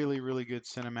really good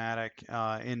cinematic,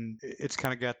 and it's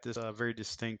kind of got this very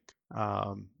distinct,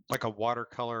 like a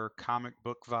watercolor comic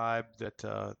book vibe that's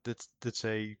a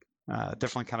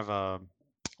definitely kind of a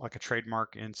like a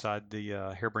trademark inside the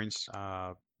Harebrained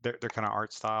their kind of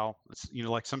art style. It's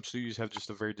like some studios have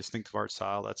just a very distinctive art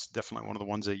style. That's definitely one of the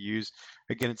ones they use.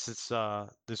 Again, it's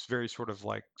this very sort of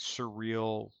like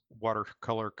surreal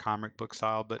watercolor comic book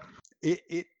style, but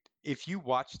it if you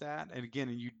watch that, and again,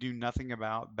 and you do nothing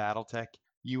about BattleTech,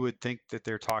 you would think that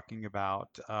they're talking about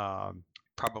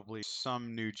probably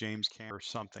some new James Cameron or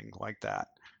something like that.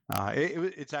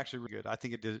 It's actually really good. I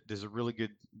think it does a really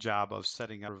good job of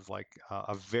setting up like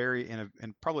a very in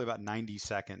probably about 90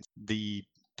 seconds the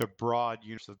broad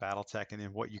universe of BattleTech and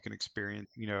then what you can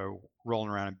experience, rolling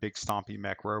around in big stompy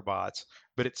mech robots.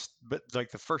 But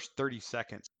like the first 30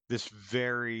 seconds, this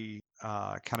very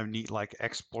kind of neat like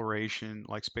exploration,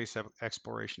 like space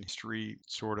exploration history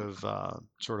sort of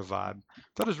vibe.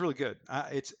 That was really good.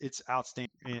 It's outstanding,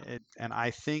 and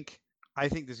I think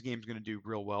this game's going to do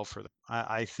real well for them.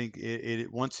 I think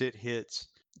it once it hits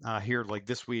here like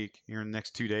this week, here in the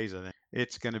next 2 days, I think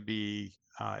it's going to be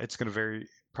it's going to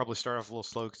probably start off a little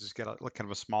slow because it's got like kind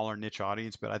of a smaller niche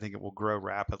audience, but I think it will grow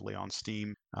rapidly on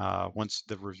Steam once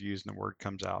the reviews and the word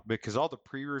comes out. Because all the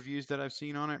pre-reviews that I've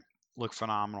seen on it look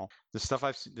phenomenal. The stuff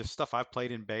I've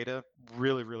played in beta,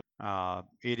 really,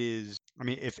 it is. I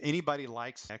mean, if anybody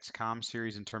likes XCOM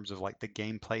series in terms of like the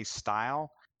gameplay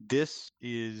style, this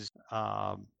is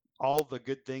all the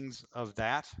good things of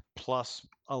that plus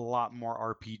a lot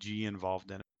more RPG involved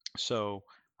in it. So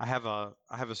I have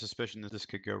a suspicion that this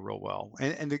could go real well.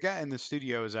 And the guy in the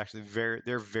studio is actually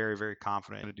they're very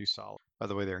confident to do solid. By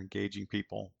the way, they're engaging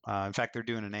people. In fact, they're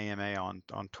doing an AMA on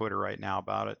Twitter right now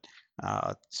about it.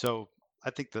 So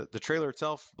I think the trailer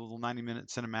itself, the little 90-minute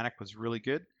cinematic, was really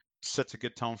good. Sets a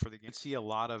good tone for the game. You see a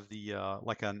lot of the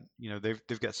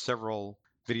they've got several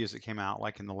videos that came out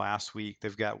like in the last week.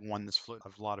 They've got one that's floated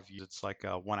a lot of views. It's like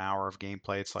 1 hour of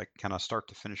gameplay. It's like kind of start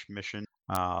to finish mission,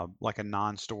 like a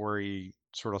non-story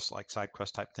sort of like side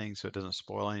quest type thing, so it doesn't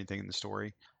spoil anything in the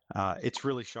story. It's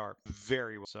really sharp,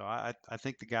 very well. So I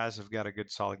think the guys have got a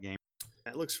good solid game.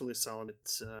 It looks really solid.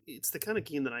 It's the kind of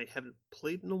game that I haven't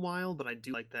played in a while, but I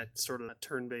do like that sort of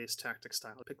turn-based tactic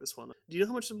style. I pick this one up. Do you know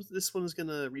how much this one is going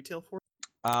to retail for?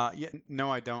 Yeah,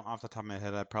 no, I don't. Off the top of my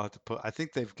head, I'd probably have to put. I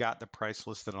think they've got the price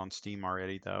listed on Steam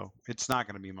already, though. It's not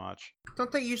going to be much.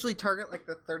 Don't they usually target like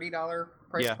the $30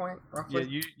 price point roughly?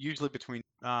 Yeah, usually between.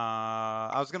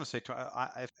 I was going to say,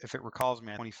 if it recalls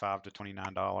me, $25 to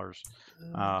 $29.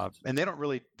 And they don't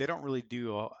really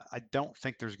do. I don't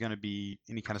think there's going to be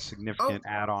any kind of significant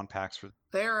add-on packs for.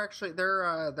 They're at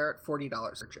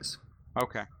 $40 purchase.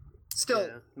 Okay. Still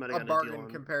a bargain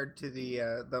compared to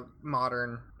the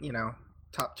modern,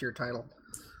 top tier title.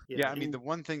 Yeah, I mean, the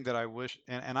one thing that I wish,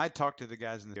 and I talked to the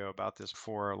guys in the show about this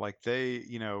before, like they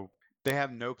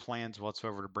have no plans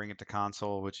whatsoever to bring it to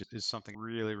console, which is something I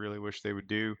really wish they would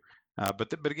do.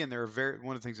 But again, they're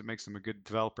one of the things that makes them a good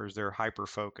developer is they're hyper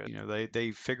focused.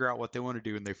 They figure out what they want to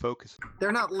do and they focus.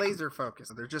 They're not laser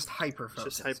focused. They're just hyper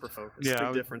focused. Just hyper focused. Yeah,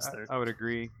 big difference there. I would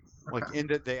agree. Okay. Like, in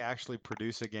that they actually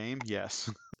produce a game, yes.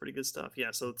 Pretty good stuff.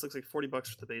 Yeah, so it looks like $40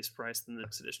 for the base price than the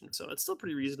next edition. So it's still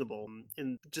pretty reasonable.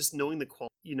 And just knowing the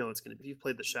quality, it's going to be. If you've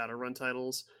played the Shadowrun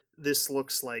titles, this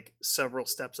looks like several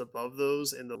steps above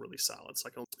those, and they're really solid. It's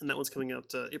like, and that one's coming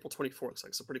out April 24th. Looks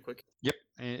like so pretty quick. Yep,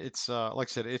 it's like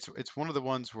I said, it's one of the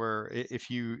ones where if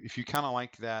you kind of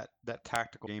like that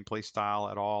tactical gameplay style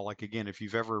at all, like again, if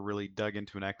you've ever really dug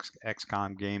into an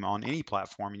XCOM game on any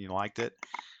platform and you liked it,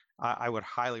 I would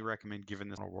highly recommend giving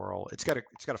this a whirl. It's got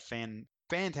a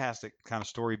fantastic kind of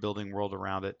story building world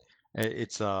around it.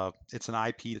 It's an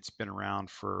IP that's been around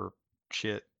for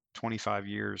 25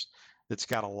 years. That's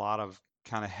got a lot of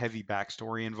kind of heavy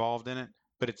backstory involved in it.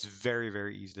 but it's very,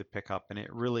 very easy to pick up, and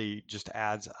it really just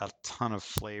adds a ton of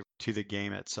flavor to the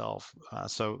game itself. I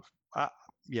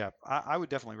would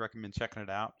definitely recommend checking it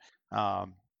out.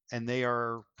 And they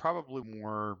are probably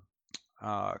more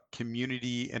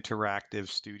community interactive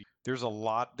studio. There was a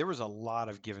lot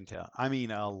of give and take. I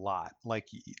mean, a lot. Like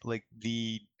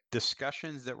the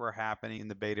discussions that were happening in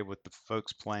the beta with the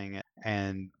folks playing it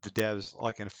and the devs,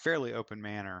 like in a fairly open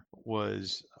manner,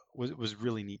 was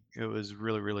really neat. It was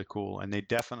really, really cool, and they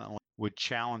definitely would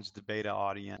challenge the beta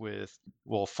audience with,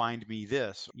 well, find me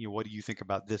this. What do you think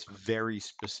about this very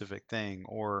specific thing?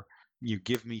 Or you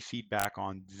give me feedback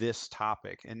on this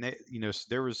topic. And they, so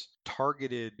there was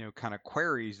targeted, kind of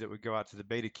queries that would go out to the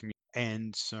beta community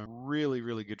and some really,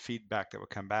 really good feedback that would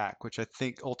come back, which I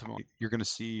think ultimately you're going to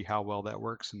see how well that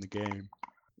works in the game.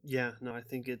 Yeah, no, I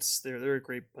think they're a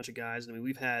great bunch of guys. I mean,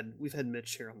 we've had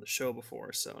Mitch here on the show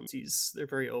before, so they're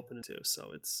very open to.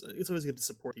 So it's always good to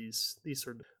support these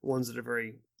sort of ones that are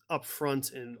very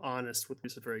upfront and honest with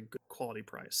a very good quality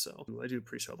price. So I do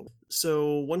appreciate all the.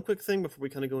 So one quick thing before we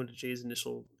kind of go into Jay's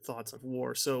initial thoughts on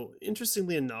war. So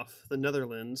interestingly enough, the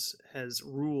Netherlands has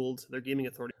ruled their gaming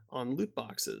authority on loot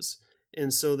boxes.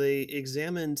 And so they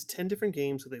examined 10 different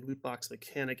games with a loot box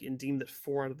mechanic and deemed that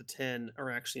 4 out of the 10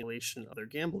 are actually in violation of their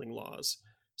gambling laws.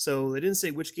 So they didn't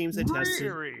say which games they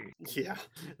tested. Yeah,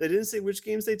 they didn't say which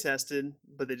games they tested,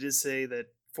 but they did say that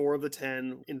 4 of the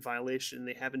 10 in violation.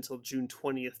 They have until June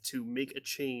 20th to make a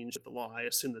change to the law. I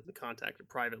assume that they contacted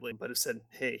privately, but have said,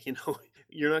 hey,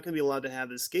 you're not going to be allowed to have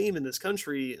this game in this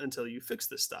country until you fix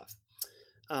this stuff.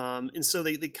 And so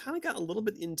they kind of got a little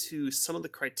bit into some of the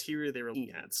criteria they were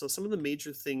looking at. So some of the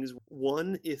major things,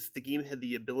 one, if the game had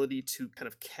the ability to kind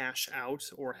of cash out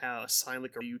or have assign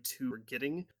like a value to or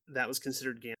getting, that was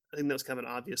considered gambling. I think that was kind of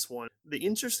an obvious one. The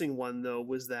interesting one, though,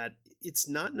 was that it's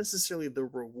not necessarily the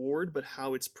reward, but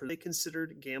how it's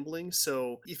considered gambling.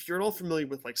 So if you're at all familiar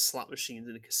with like slot machines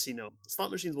in a casino,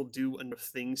 slot machines will do enough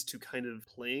things to kind of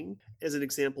playing. As an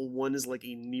example, one is like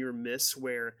a near miss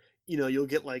where you'll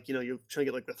get like, you're trying to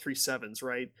get like the 3 7s,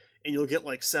 right? And you'll get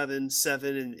like 7,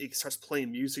 and it starts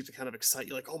playing music to kind of excite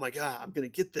you, like, oh my God, I'm going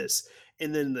to get this.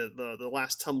 And then the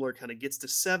last tumbler kind of gets to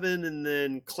 7 and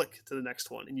then click to the next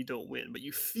one and you don't win. But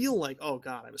you feel like, oh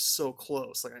God, I was so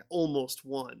close. Like I almost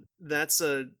won. It's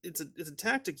a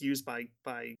tactic used by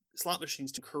slot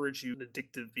machines to encourage you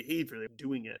addictive behavior. They're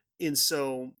doing it. And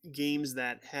so games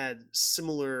that had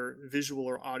similar visual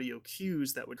or audio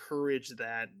cues that would encourage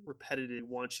that repetitive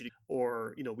want you to,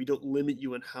 or, we don't limit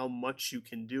you in how much you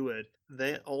can do it,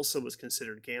 that also was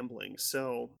considered gambling.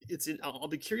 So I'll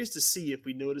be curious to see if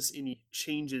we notice any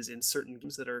changes in certain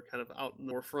games that are kind of out in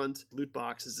the forefront, loot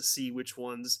boxes, to see which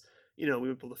ones, we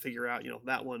were able to figure out,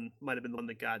 that one might have been the one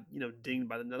that got, dinged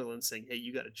by the Netherlands saying, hey,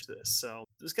 you got to do this. So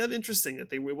it was kind of interesting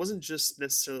that it wasn't just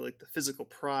necessarily like the physical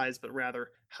prize, but rather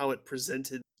how it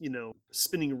presented,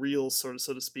 spinning reels,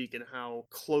 so to speak, and how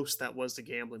close that was to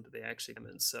gambling that they actually come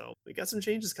in. So we got some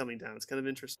changes coming down. It's kind of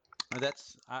interesting.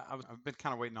 I've been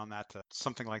kind of waiting on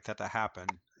something like that to happen.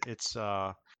 It's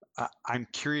I'm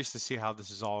curious to see how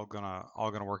this is all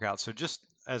gonna work out. So just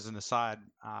as an aside,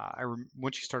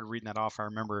 once you started reading that off, I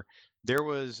remember there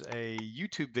was a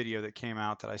YouTube video that came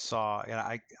out that I saw,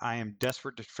 and I am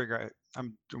desperate to figure out.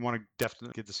 I want to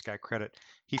definitely give this guy credit.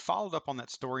 He followed up on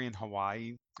that story in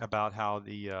Hawaii about how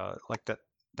the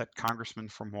that congressman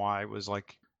from Hawaii was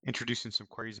like introducing some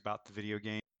queries about the video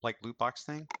game like loot box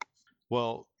thing.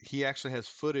 Well, he actually has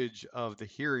footage of the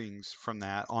hearings from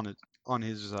that on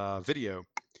his video.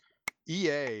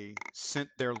 EA sent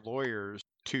their lawyers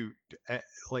to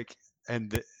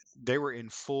they were in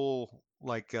full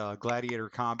gladiator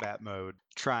combat mode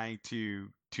trying to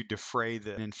defray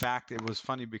the. In fact, it was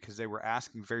funny because they were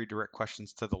asking very direct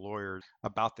questions to the lawyers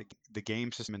about the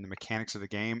game system and the mechanics of the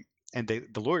game, and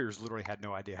the lawyers literally had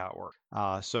no idea how it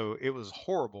worked. So it was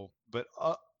horrible. But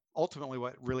ultimately,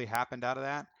 what really happened out of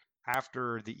that,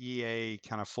 after the EA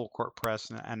kind of full court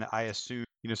press, and I assume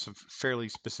some fairly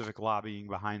specific lobbying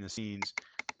behind the scenes,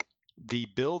 the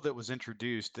bill that was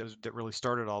introduced that really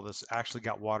started all this actually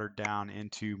got watered down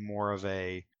into more of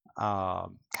a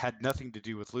had nothing to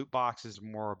do with loot boxes,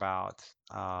 more about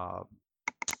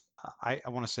I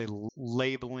want to say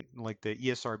labeling, like the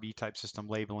ESRB type system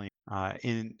labeling,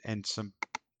 and some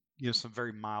some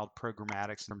very mild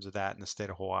programmatics in terms of that in the state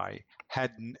of Hawaii.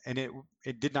 And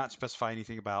it did not specify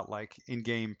anything about like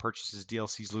in-game purchases,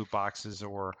 DLCs, loot boxes,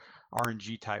 or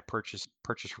RNG type purchase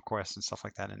requests and stuff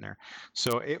like that in there.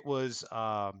 So it was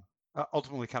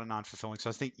ultimately kind of non-fulfilling. So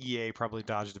I think EA probably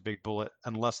dodged a big bullet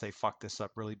unless they fuck this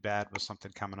up really bad with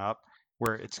something coming up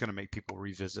where it's going to make people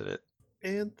revisit it.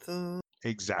 Anthem.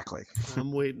 Exactly.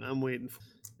 I'm waiting.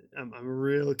 I'm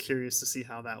real curious to see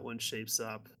how that one shapes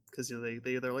up because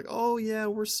they're like, oh yeah,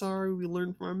 we're sorry, we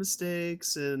learned from our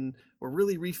mistakes, and we're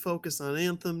really refocused on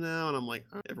Anthem now. And I'm like,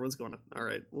 everyone's going, all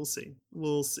right, we'll see.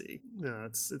 Yeah,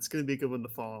 it's gonna be a good one to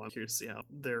follow. I'm curious to see how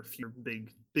their few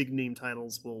big name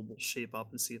titles will shape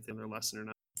up and see if they learn their lesson or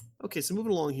not. Okay, so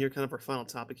moving along here, kind of our final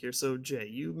topic here. So Jay,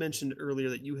 you mentioned earlier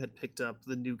that you had picked up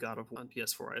the new God of War on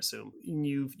PS4, I assume. And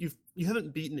you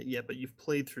haven't beaten it yet, but you've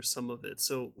played through some of it.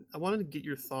 So I wanted to get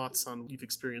your thoughts on what you've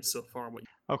experienced so far.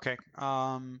 Okay.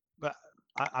 But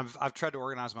I've tried to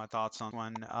organize my thoughts on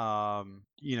one.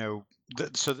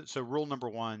 So rule number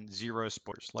one: zero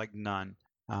spoilers, like none.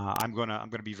 I'm gonna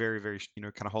be very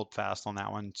kind of hold fast on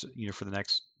that one. For the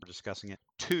next we're discussing it.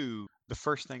 Two, the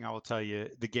first thing I will tell you,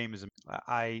 the game is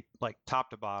I like top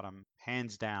to bottom,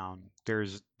 hands down.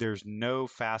 There's no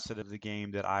facet of the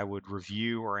game that I would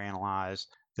review or analyze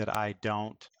that I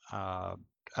don't. I'll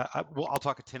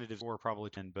talk a tentative or probably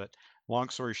 10, but long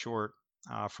story short,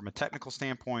 from a technical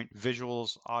standpoint,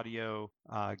 visuals, audio,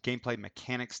 gameplay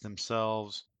mechanics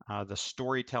themselves, the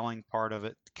storytelling part of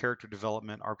it, character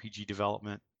development, RPG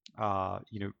development,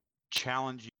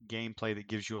 challenging gameplay that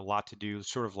gives you a lot to do,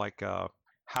 sort of like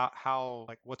how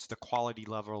like what's the quality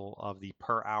level of the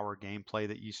per hour gameplay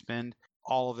that you spend,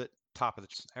 all of it top of the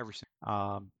everything.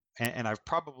 And I've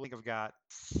got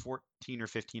 14 or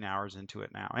 15 hours into it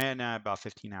now, and about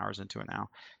 15 hours into it now.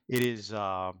 It is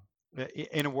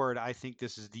in a word, I think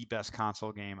this is the best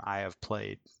console game I have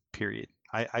played. Period.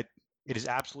 It is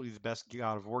absolutely the best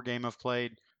God of War game I've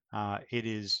played. It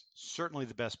is certainly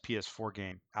the best PS4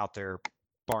 game out there,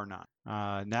 bar none.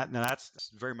 Now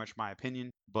that's very much my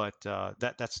opinion, but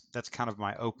that's kind of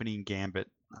my opening gambit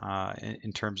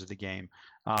in terms of the game.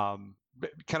 But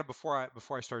kind of before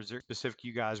I started, is there specific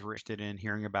you guys were interested in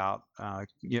hearing about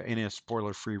in a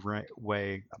spoiler-free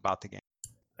way about the game?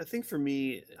 I think for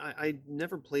me, I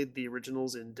never played the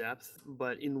originals in depth,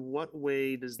 but in what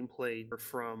way does the gameplay differ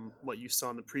from what you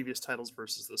saw in the previous titles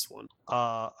versus this one?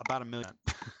 About 1 million.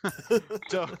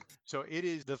 So it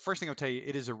is the first thing I'll tell you.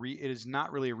 It is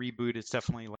not really a reboot. It's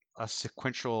definitely like a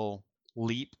sequential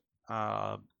leap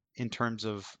in terms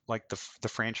of like the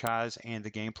franchise and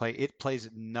the gameplay. It plays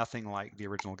nothing like the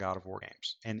original God of War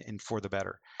games, and for the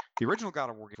better. The original God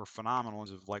of War games were phenomenal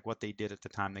of like what they did at the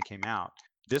time they came out.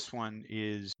 This one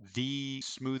is the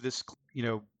smoothest,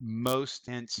 most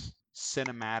intense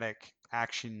cinematic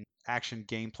action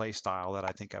gameplay style that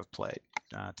I think I've played,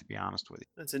 to be honest with you.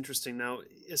 That's interesting. Now,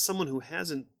 as someone who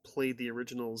hasn't played the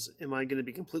originals, am I going to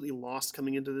be completely lost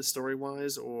coming into this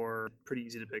story-wise, or pretty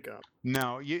easy to pick up?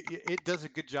 No, it does a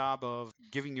good job of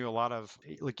giving you a lot of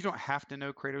like you don't have to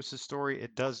know Kratos' story.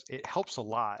 It helps a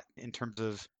lot in terms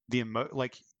of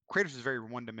like Kratos is very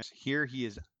one-dimensional. Here he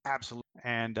is absolutely,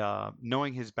 and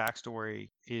knowing his backstory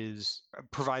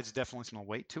provides definitely some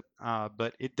weight to it.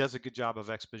 But it does a good job of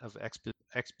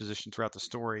exposition throughout the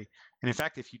story. And in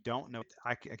fact, if you don't know,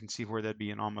 I can see where that'd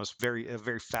be a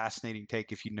very fascinating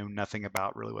take if you know nothing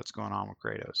about really what's going on with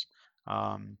Kratos.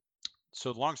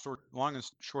 So long and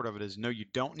short of it is, no, you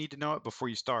don't need to know it before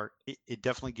you start. It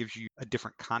definitely gives you a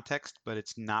different context, but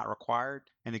it's not required.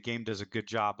 And the game does a good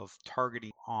job of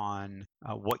targeting on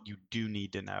what you do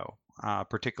need to know,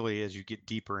 particularly as you get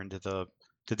deeper into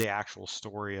the actual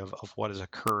story of what is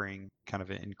occurring kind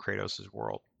of in Kratos'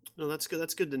 world. No, that's good.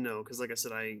 That's good to know because, like I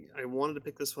said, I wanted to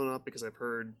pick this one up because I've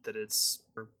heard that it's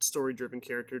story-driven,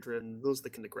 character-driven. Those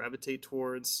that kind of gravitate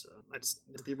towards. I just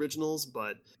did the originals,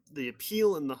 but the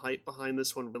appeal and the hype behind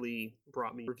this one really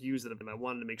brought me reviews that I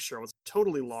wanted to make sure I was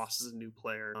totally lost as a new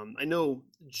player. I know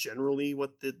generally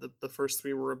what the first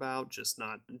three were about, just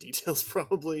not in details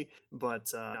probably.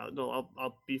 But no,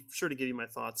 I'll be sure to give you my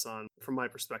thoughts on from my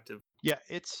perspective. Yeah,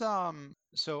 it's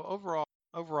so overall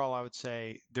I would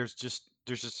say there's just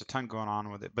a ton going on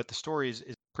with it, but the story is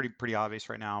pretty obvious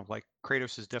right now. Like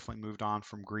Kratos has definitely moved on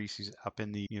from Greece. He's up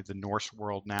in the the Norse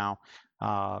world now,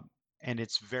 and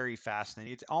it's very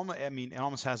fascinating. It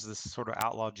almost has this sort of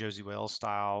outlaw Josie Wales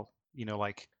style.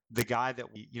 Like the guy that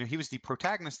he was the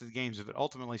protagonist of the games, but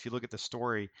ultimately, if you look at the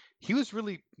story, he was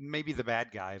really maybe the bad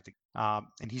guy of the.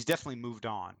 And he's definitely moved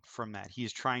on from that. He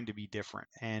is trying to be different,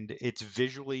 and it's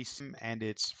visually and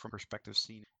it's from perspective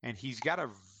scene. And he's got a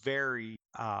very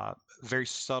very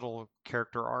subtle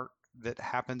character arc that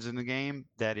happens in the game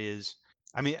that is.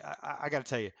 I got to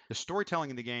tell you, the storytelling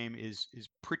in the game is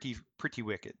pretty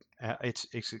wicked. It's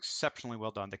exceptionally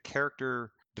well done. The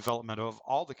character development of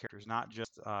all the characters, not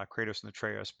just Kratos and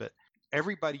Atreus, but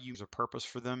everybody uses a purpose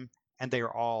for them, and they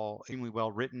are all extremely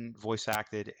well written, voice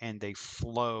acted, and they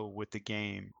flow with the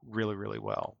game really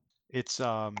well. It's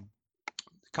a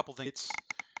couple things.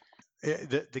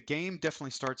 The game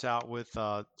definitely starts out with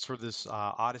sort of this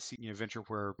Odyssey adventure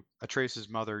where Atreus'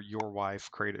 mother, your wife,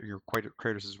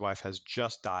 Kratos' wife, has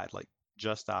just died, like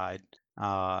just died.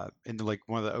 In the, like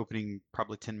one of the opening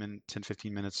probably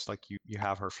 15 minutes, like you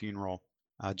have her funeral,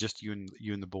 just you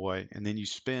and the boy, and then you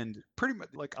spend pretty much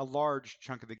like a large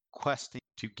chunk of the questing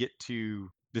to get to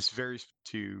this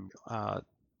to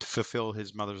fulfill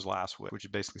his mother's last wish, which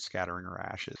is basically scattering her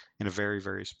ashes in a very,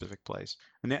 very specific place.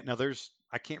 And now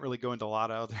I can't really go into a lot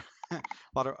of other a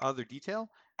lot of other detail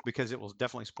because it will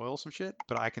definitely spoil some shit.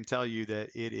 But I can tell you that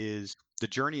the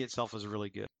journey itself is really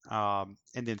good. And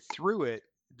then through it,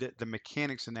 the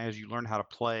mechanics and as you learn how to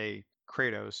play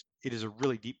Kratos, it is a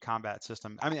really deep combat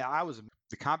system. I mean,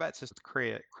 the combat system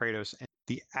with Kratos and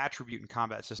the attribute and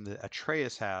combat system that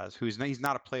Atreus has, he's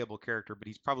not a playable character, but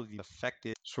he's probably the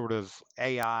effective sort of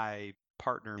AI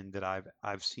partner that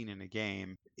I've seen in a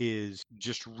game, is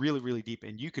just really, really deep,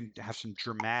 and you can have some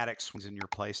dramatic swings in your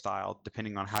play style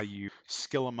depending on how you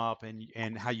skill them up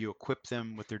and how you equip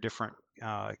them with their different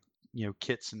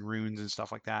kits and runes and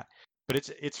stuff like that. But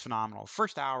it's phenomenal.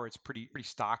 First hour, it's pretty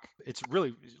stock. It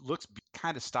looks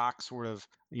kind of stock, sort of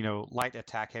light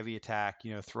attack, heavy attack,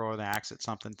 throw an axe at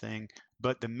something thing.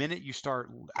 But the minute you start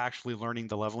actually learning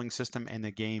the leveling system and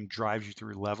the game drives you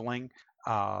through leveling,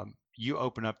 you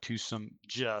open up to some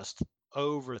just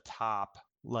over the top,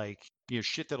 like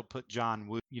shit that'll put John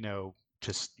Woo,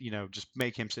 just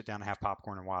make him sit down and have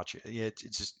popcorn and watch it.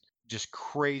 It's just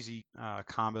crazy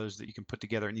combos that you can put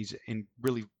together in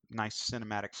really nice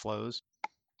cinematic flows.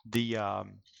 They have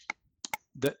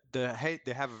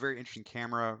a very interesting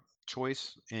camera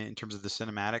choice in terms of the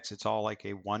cinematics. It's all like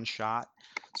a one shot,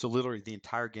 so literally the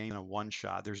entire game in a one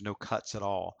shot. There's no cuts at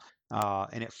all.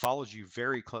 And it follows you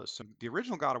very close. So the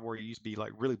original God of War used to be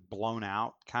like really blown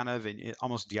out, kind of, and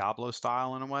almost Diablo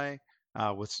style in a way.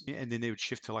 And then they would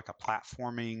shift to like a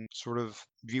platforming sort of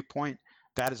viewpoint.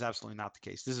 That is absolutely not the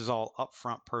case. This is all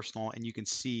upfront personal, and you can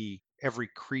see every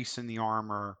crease in the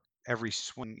armor, every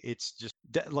swing. It's just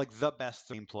like the best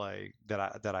gameplay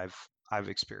that I've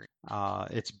experienced.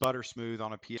 It's butter smooth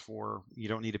on a PS4. You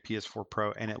don't need a PS4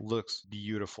 Pro, and it looks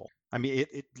beautiful. I mean,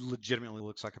 it legitimately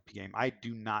looks like a P game. I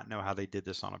do not know how they did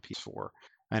this on a PS4,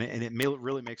 and it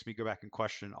really makes me go back and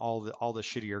question all the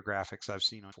shittier graphics I've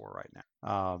seen on 4 right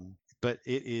now. But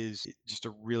it is just a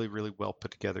really, really well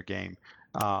put together game.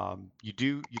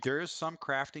 There is some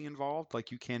crafting involved,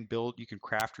 like you can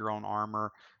craft your own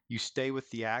armor. You stay with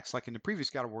the axe. Like in the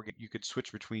previous God of War game, you could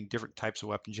switch between different types of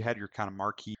weapons. You had your kind of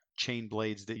marquee chain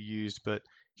blades that you used, but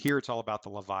here it's all about the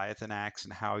Leviathan axe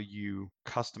and how you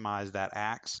customize that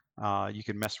axe. You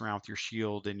can mess around with your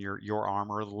shield and your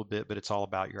armor a little bit, but it's all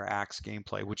about your axe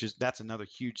gameplay, that's another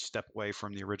huge step away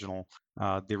from the original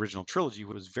trilogy,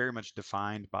 which was very much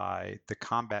defined by the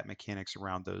combat mechanics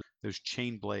around those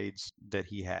chain blades that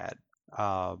he had,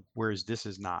 whereas this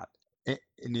is not.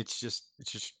 And it's just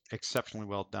exceptionally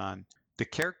well done. The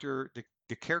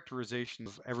characterization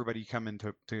of everybody you come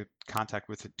into contact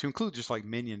with, to include just like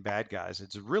minion bad guys,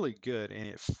 it's really good, and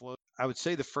it flows. I would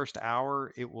say the first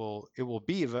hour it will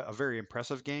be a very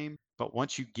impressive game, but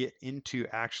once you get into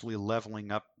actually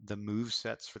leveling up the move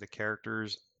sets for the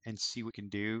characters and see what you can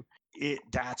do,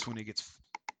 that's when it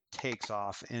takes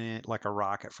off and like a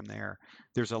rocket from there.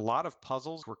 There's a lot of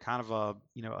puzzles. Were kind of a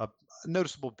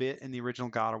noticeable bit in the original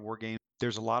God of War game.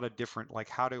 There's a lot of different, like,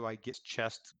 how do I get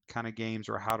chest kind of games,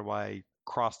 or how do I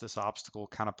cross this obstacle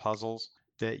kind of puzzles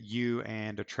that you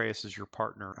and Atreus as your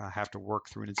partner have to work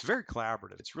through. And it's very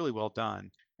collaborative. It's really well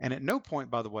done. And at no point,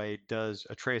 by the way, does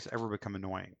Atreus ever become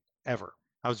annoying, ever.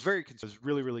 I was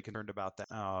really, really concerned about that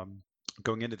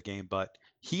going into the game, but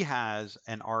he has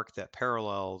an arc that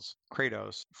parallels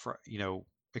Kratos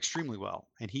extremely well.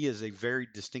 And he is a very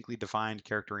distinctly defined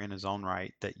character in his own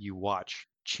right that you watch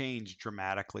change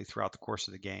dramatically throughout the course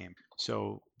of the game.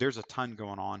 So there's a ton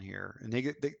going on here, and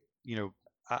it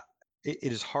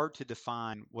is hard to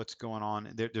define what's going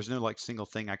on. There's no like single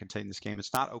thing I can tell you in this game.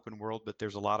 It's not open world, but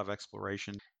there's a lot of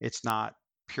exploration. It's not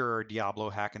pure Diablo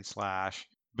hack and slash,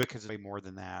 because it's way more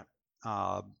than that.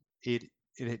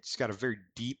 It's got a very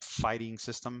deep fighting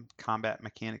system, combat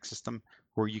mechanic system,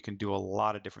 where you can do a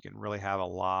lot of different, you can really have a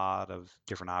lot of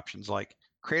different options. Like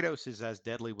Kratos is as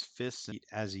deadly with fists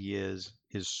as he is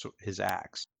his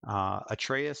axe.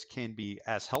 Atreus can be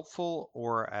as helpful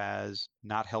or as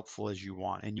not helpful as you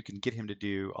want, and you can get him to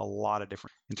do a lot of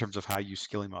different in terms of how you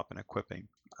skill him up and equipping.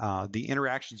 The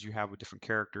interactions you have with different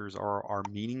characters are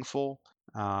meaningful,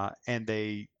 and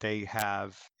they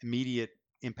have immediate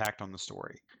impact on the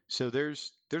story. So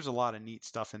there's a lot of neat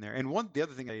stuff in there. And the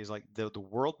other thing is like the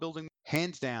world building,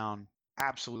 hands down,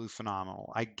 absolutely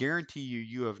phenomenal. I guarantee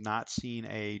you have not seen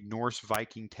a Norse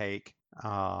Viking take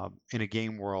in a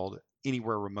game world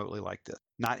anywhere remotely like this.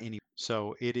 Not any.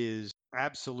 So it is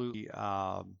absolutely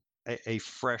a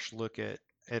fresh look at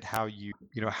how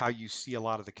how you see a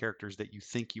lot of the characters that you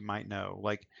think you might know,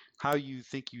 like how you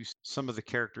think some of the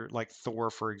character like Thor,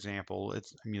 for example.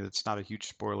 It's not a huge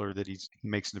spoiler that he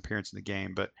makes an appearance in the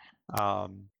game, but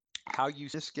how you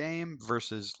see this game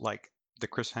versus like the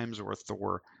Chris Hemsworth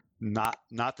Thor, not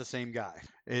the same guy.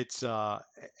 It's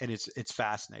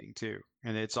fascinating too,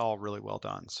 and it's all really well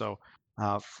done. So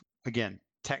again,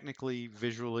 technically,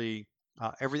 visually,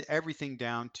 everything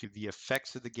down to the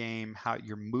effects of the game, how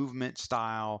your movement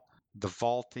style, the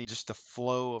vaulting, just the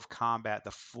flow of combat,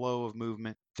 the flow of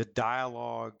movement, the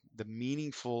dialogue, the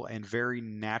meaningful and very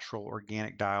natural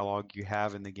organic dialogue you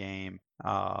have in the game.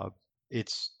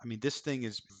 This thing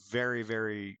is very,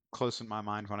 very close in my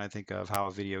mind when I think of how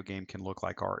a video game can look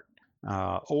like art.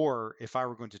 Or if I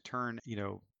were going to turn,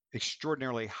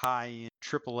 extraordinarily high-end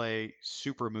AAA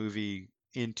super movie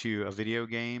into a video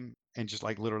game and just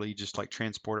like literally just like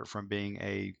transport it from being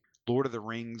a Lord of the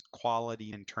Rings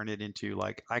quality and turn it into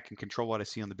like I can control what I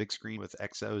see on the big screen with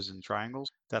XOs and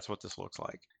triangles. That's what this looks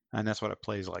like, and that's what it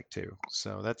plays like too.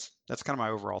 So that's kind of my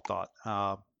overall thought.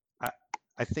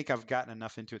 I think I've gotten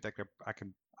enough into it that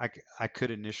I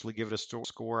could initially give it a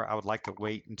score. I would like to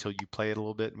wait until you play it a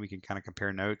little bit and we can kind of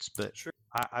compare notes. But Sure.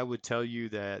 I would tell you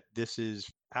that this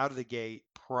is out of the gate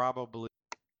probably.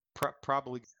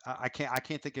 I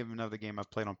can't think of another game I've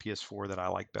played on PS4 that I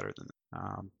like better than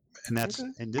Okay.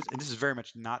 this is very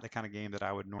much not the kind of game that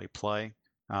I would normally play.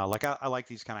 Like I like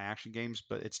these kind of action games,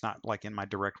 but it's not like in my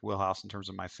direct wheelhouse in terms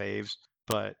of my faves.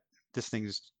 But this thing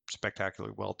is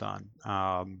spectacularly well done.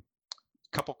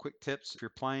 Couple quick tips: if you're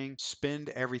playing, spend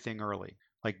everything early.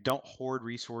 Like don't hoard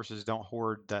resources, don't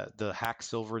hoard the hack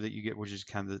silver that you get, which is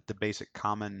kind of the basic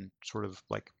common sort of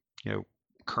like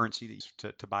currency that you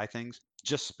use to buy things.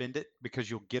 Just spend it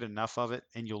because you'll get enough of it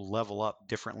and you'll level up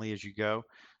differently as you go.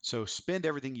 So spend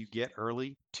everything you get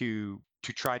early to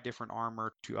try different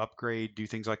armor, to upgrade, do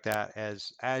things like that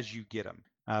as you get them.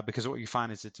 Because what you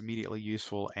find is it's immediately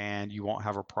useful and you won't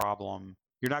have a problem.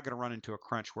 You're not going to run into a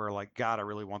crunch where like, God, I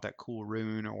really want that cool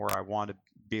rune, or I want to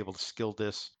be able to skill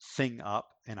this thing up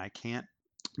and I can't.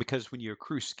 Because when you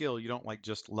accrue skill, you don't like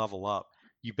just level up.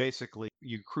 You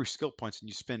accrue skill points and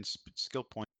you spend skill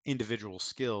points individual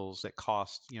skills that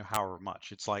cost however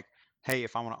much. It's like, hey,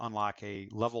 if I want to unlock a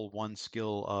level 1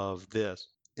 skill of this,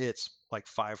 it's like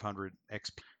 500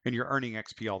 XP, and you're earning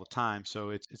XP all the time.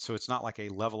 So it's not like a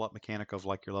level up mechanic of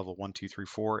like your level 1, 2, 3,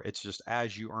 4. It's just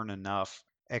as you earn enough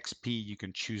XP, you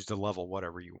can choose to level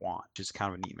whatever you want, which is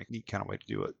kind of a neat kind of way to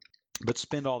do it. But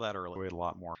spend all that early, a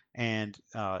lot more. And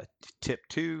tip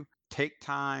 2, take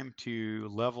time to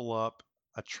level up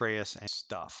Atreus and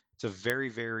stuff. It's a very,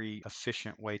 very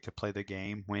efficient way to play the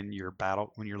game when your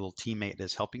little teammate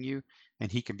is helping you, and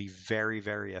he can be very,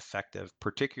 very effective,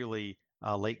 particularly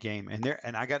late game.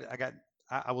 And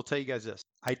I will tell you guys this: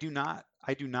 I do not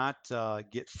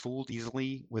get fooled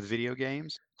easily with video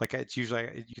games. Like it's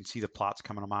usually you can see the plots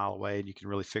coming a mile away, and you can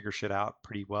really figure shit out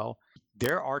pretty well.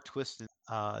 There are twists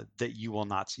that you will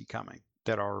not see coming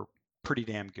that are pretty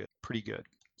damn good, pretty good.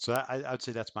 So I would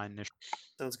say that's my initial.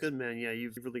 Sounds good, man. Yeah,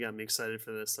 you've really got me excited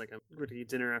for this. Like, I'm going to eat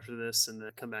dinner after this and then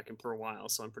come back in for a while,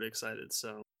 so I'm pretty excited.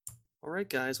 So, all right,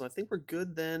 guys. Well, I think we're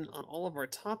good then on all of our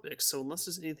topics. So, unless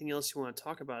there's anything else you want to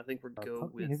talk about, I think we're go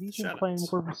Puppy, with have you been shoutouts. playing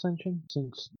War of Ascension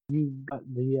since you got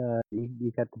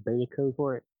you got the beta code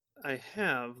for it? I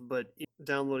have, but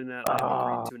downloading that, I've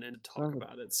agreed to an end to talk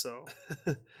about it. So,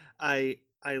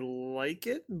 I like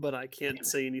it, but I can't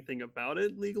say anything about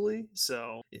it legally.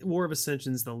 So War of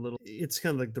Ascension's it's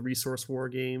kind of like the resource war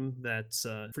game that's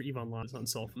for EVE Online on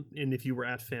Self. And if you were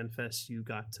at FanFest, you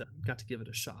got to give it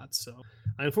a shot. So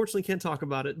I unfortunately can't talk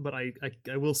about it, but I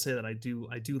will say that I do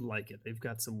like it. They've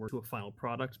got some work to a final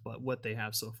product, but what they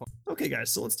have so far. Okay,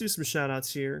 guys, so let's do some shout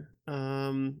outs here.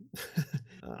 I'll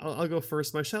go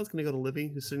first. My shout's gonna go to Livy,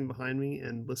 who's sitting behind me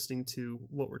and listening to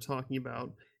what we're talking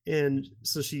about. And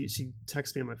so she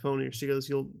texts me on my phone here. She goes,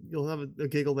 "You'll have a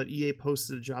giggle that EA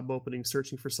posted a job opening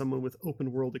searching for someone with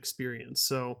open world experience."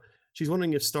 So she's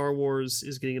wondering if Star Wars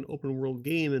is getting an open world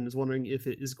game and is wondering if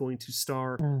it is going to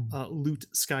star Luke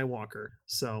Skywalker.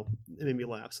 So it made me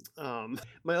laugh.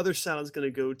 My other shout out is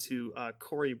going to go to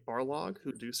Corey Barlog, who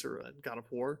producer at God of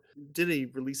War. Did a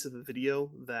release of a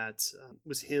video that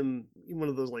was him, one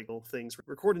of those like little things,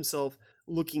 record himself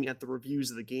looking at the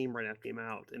reviews of the game right after it came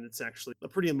out, and it's actually a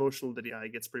pretty emotional video.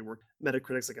 It gets pretty work.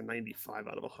 Metacritic's like a 95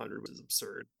 out of 100, which is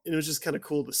absurd. And it was just kind of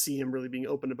cool to see him really being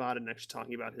open about it and actually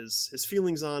talking about his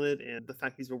feelings on it, and the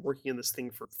fact he's been working on this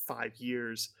thing for 5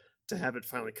 years to have it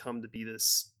finally come to be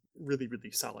this really,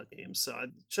 really solid game. So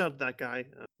shout out to that guy.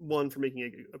 One, for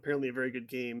making apparently a very good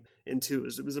game, and two,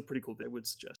 it was a pretty cool day, I would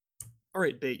suggest. All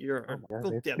right, Bait, you're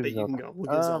yeah, Bait, you can go. We'll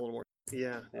get into a little more.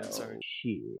 Yeah, sorry.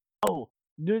 Shit. Oh,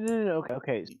 no.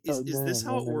 Okay. Is this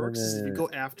how it works? Is if you go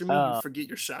after me, you forget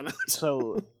your shout out?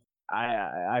 So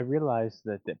I realized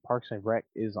that Parks and Rec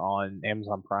is on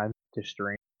Amazon Prime to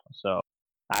stream. So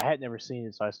I had never seen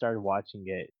it, so I started watching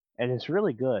it, and it's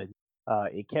really good.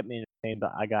 It kept me entertained,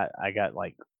 but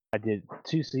I did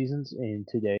 2 seasons in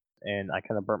 2 days, and I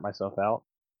kind of burnt myself out.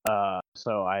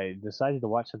 So I decided to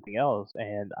watch something else,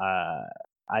 and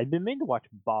I'd been meaning to watch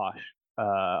Bosch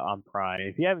on Prime.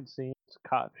 If you haven't seen it, it's a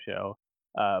cop show,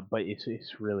 but it's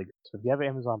really good. So if you have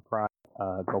Amazon Prime,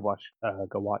 go watch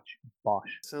Bosch.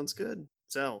 Sounds good.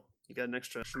 Zell, you got an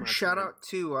extra shout out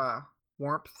to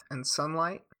Warmth and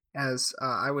Sunlight, as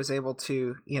I was able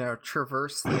to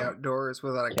traverse the outdoors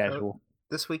without a coat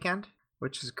this weekend,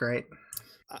 which is great.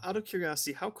 Out of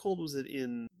curiosity, how cold was it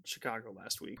in Chicago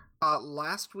last week?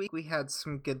 Last week we had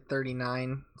some good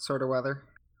 39 sort of weather.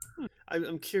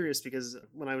 I'm curious because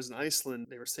when I was in Iceland,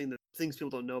 they were saying that things people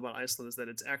don't know about Iceland is that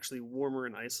it's actually warmer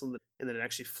in Iceland and that it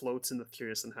actually floats. And I'm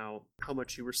curious on how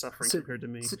much you were suffering compared to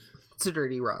me. It's a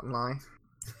dirty, rotten lie.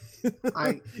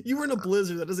 You were in a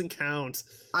blizzard. That doesn't count.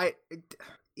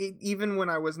 Even when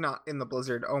I was not in the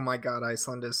blizzard, oh my god,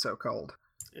 Iceland is so cold.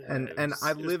 Yeah, and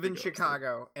I live in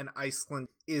Chicago, and Iceland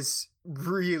is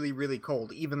really, really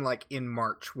cold, even like in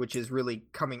March, which is really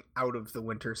coming out of the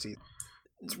winter season.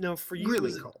 Now, for you,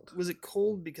 really cold. Was it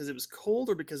cold because it was cold,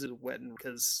 or because it was wet and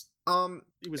because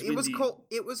it was windy? It was cold.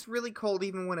 It was really cold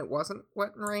even when it wasn't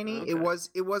wet and rainy. Okay.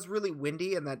 It was really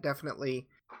windy, and that definitely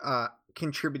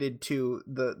contributed to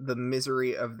the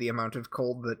misery of the amount of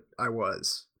cold that I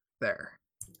was there.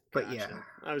 But gotcha. Yeah,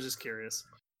 I was just curious.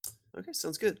 Okay,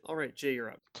 sounds good. All right, Jay, you're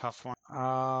up. Tough one.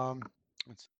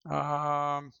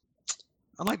 I'd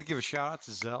like to give a shout out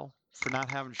to Zell for not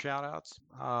having shout outs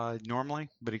normally,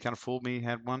 but he kind of fooled me. He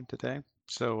had one today.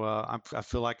 So I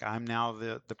feel like I'm now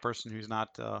the person who's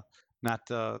not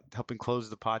helping close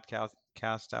the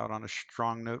podcast out on a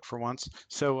strong note for once.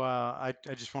 So I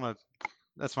just want to,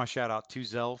 that's my shout out to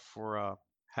Zell for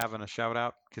having a shout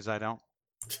out, because I don't.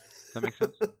 That makes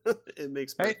sense. It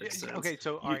makes perfect sense. Okay,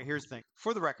 so all right, here's the thing.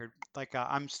 For the record, like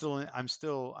I'm still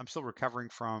recovering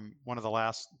from one of the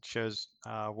last shows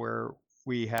where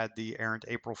we had the errant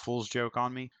April Fool's joke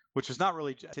on me, which was not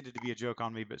really intended to be a joke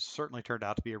on me, but certainly turned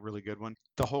out to be a really good one.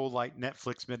 The whole like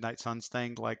Netflix Midnight Suns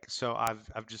thing, like, so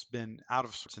I've just been out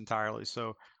of sorts entirely.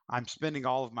 So I'm spending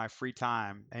all of my free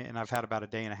time, and I've had about a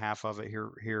day and a half of it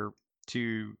here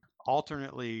to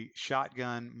alternately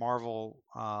shotgun Marvel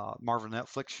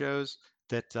Netflix shows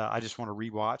that I just want to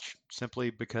rewatch, simply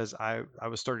because I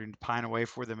was starting to pine away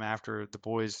for them after The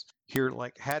Boys here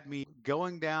like had me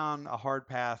going down a hard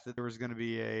path that there was going to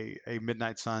be a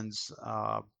Midnight Suns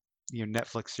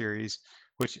Netflix series,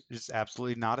 which is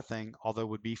absolutely not a thing, although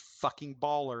would be fucking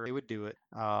baller. They would do it.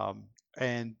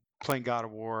 And playing God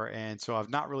of War, and so I've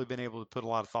not really been able to put a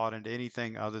lot of thought into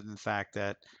anything other than the fact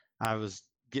that I was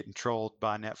getting trolled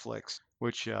by Netflix,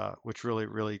 which really,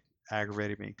 really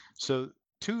aggravated me. So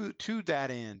to that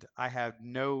end, I have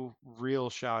no real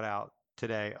shout out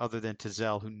today other than to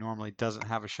Zell, who normally doesn't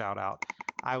have a shout out.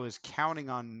 I was counting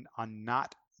on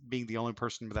not being the only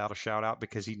person without a shout out,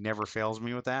 because he never fails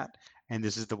me with that, and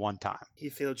this is the one time. He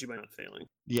failed you by not failing.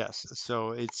 Yes,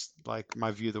 so it's like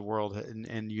my view of the world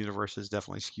and universe is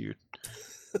definitely skewed.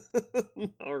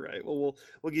 All right, well,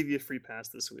 we'll give you a free pass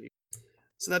this week.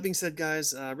 So that being said,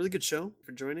 guys, really good show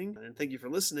for joining, and thank you for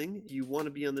listening. If you want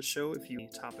to be on the show, if you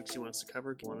have topics you want us to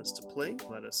cover, you want us to play,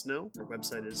 let us know. Our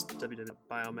website is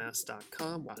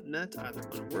www.biomass.com.net, either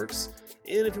one works.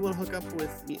 And if you want to hook up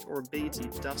with me or Bait, the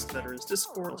Dust Veterans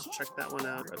Discord, also check that one out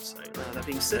on our website. That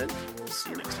being said, we'll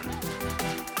see you next time.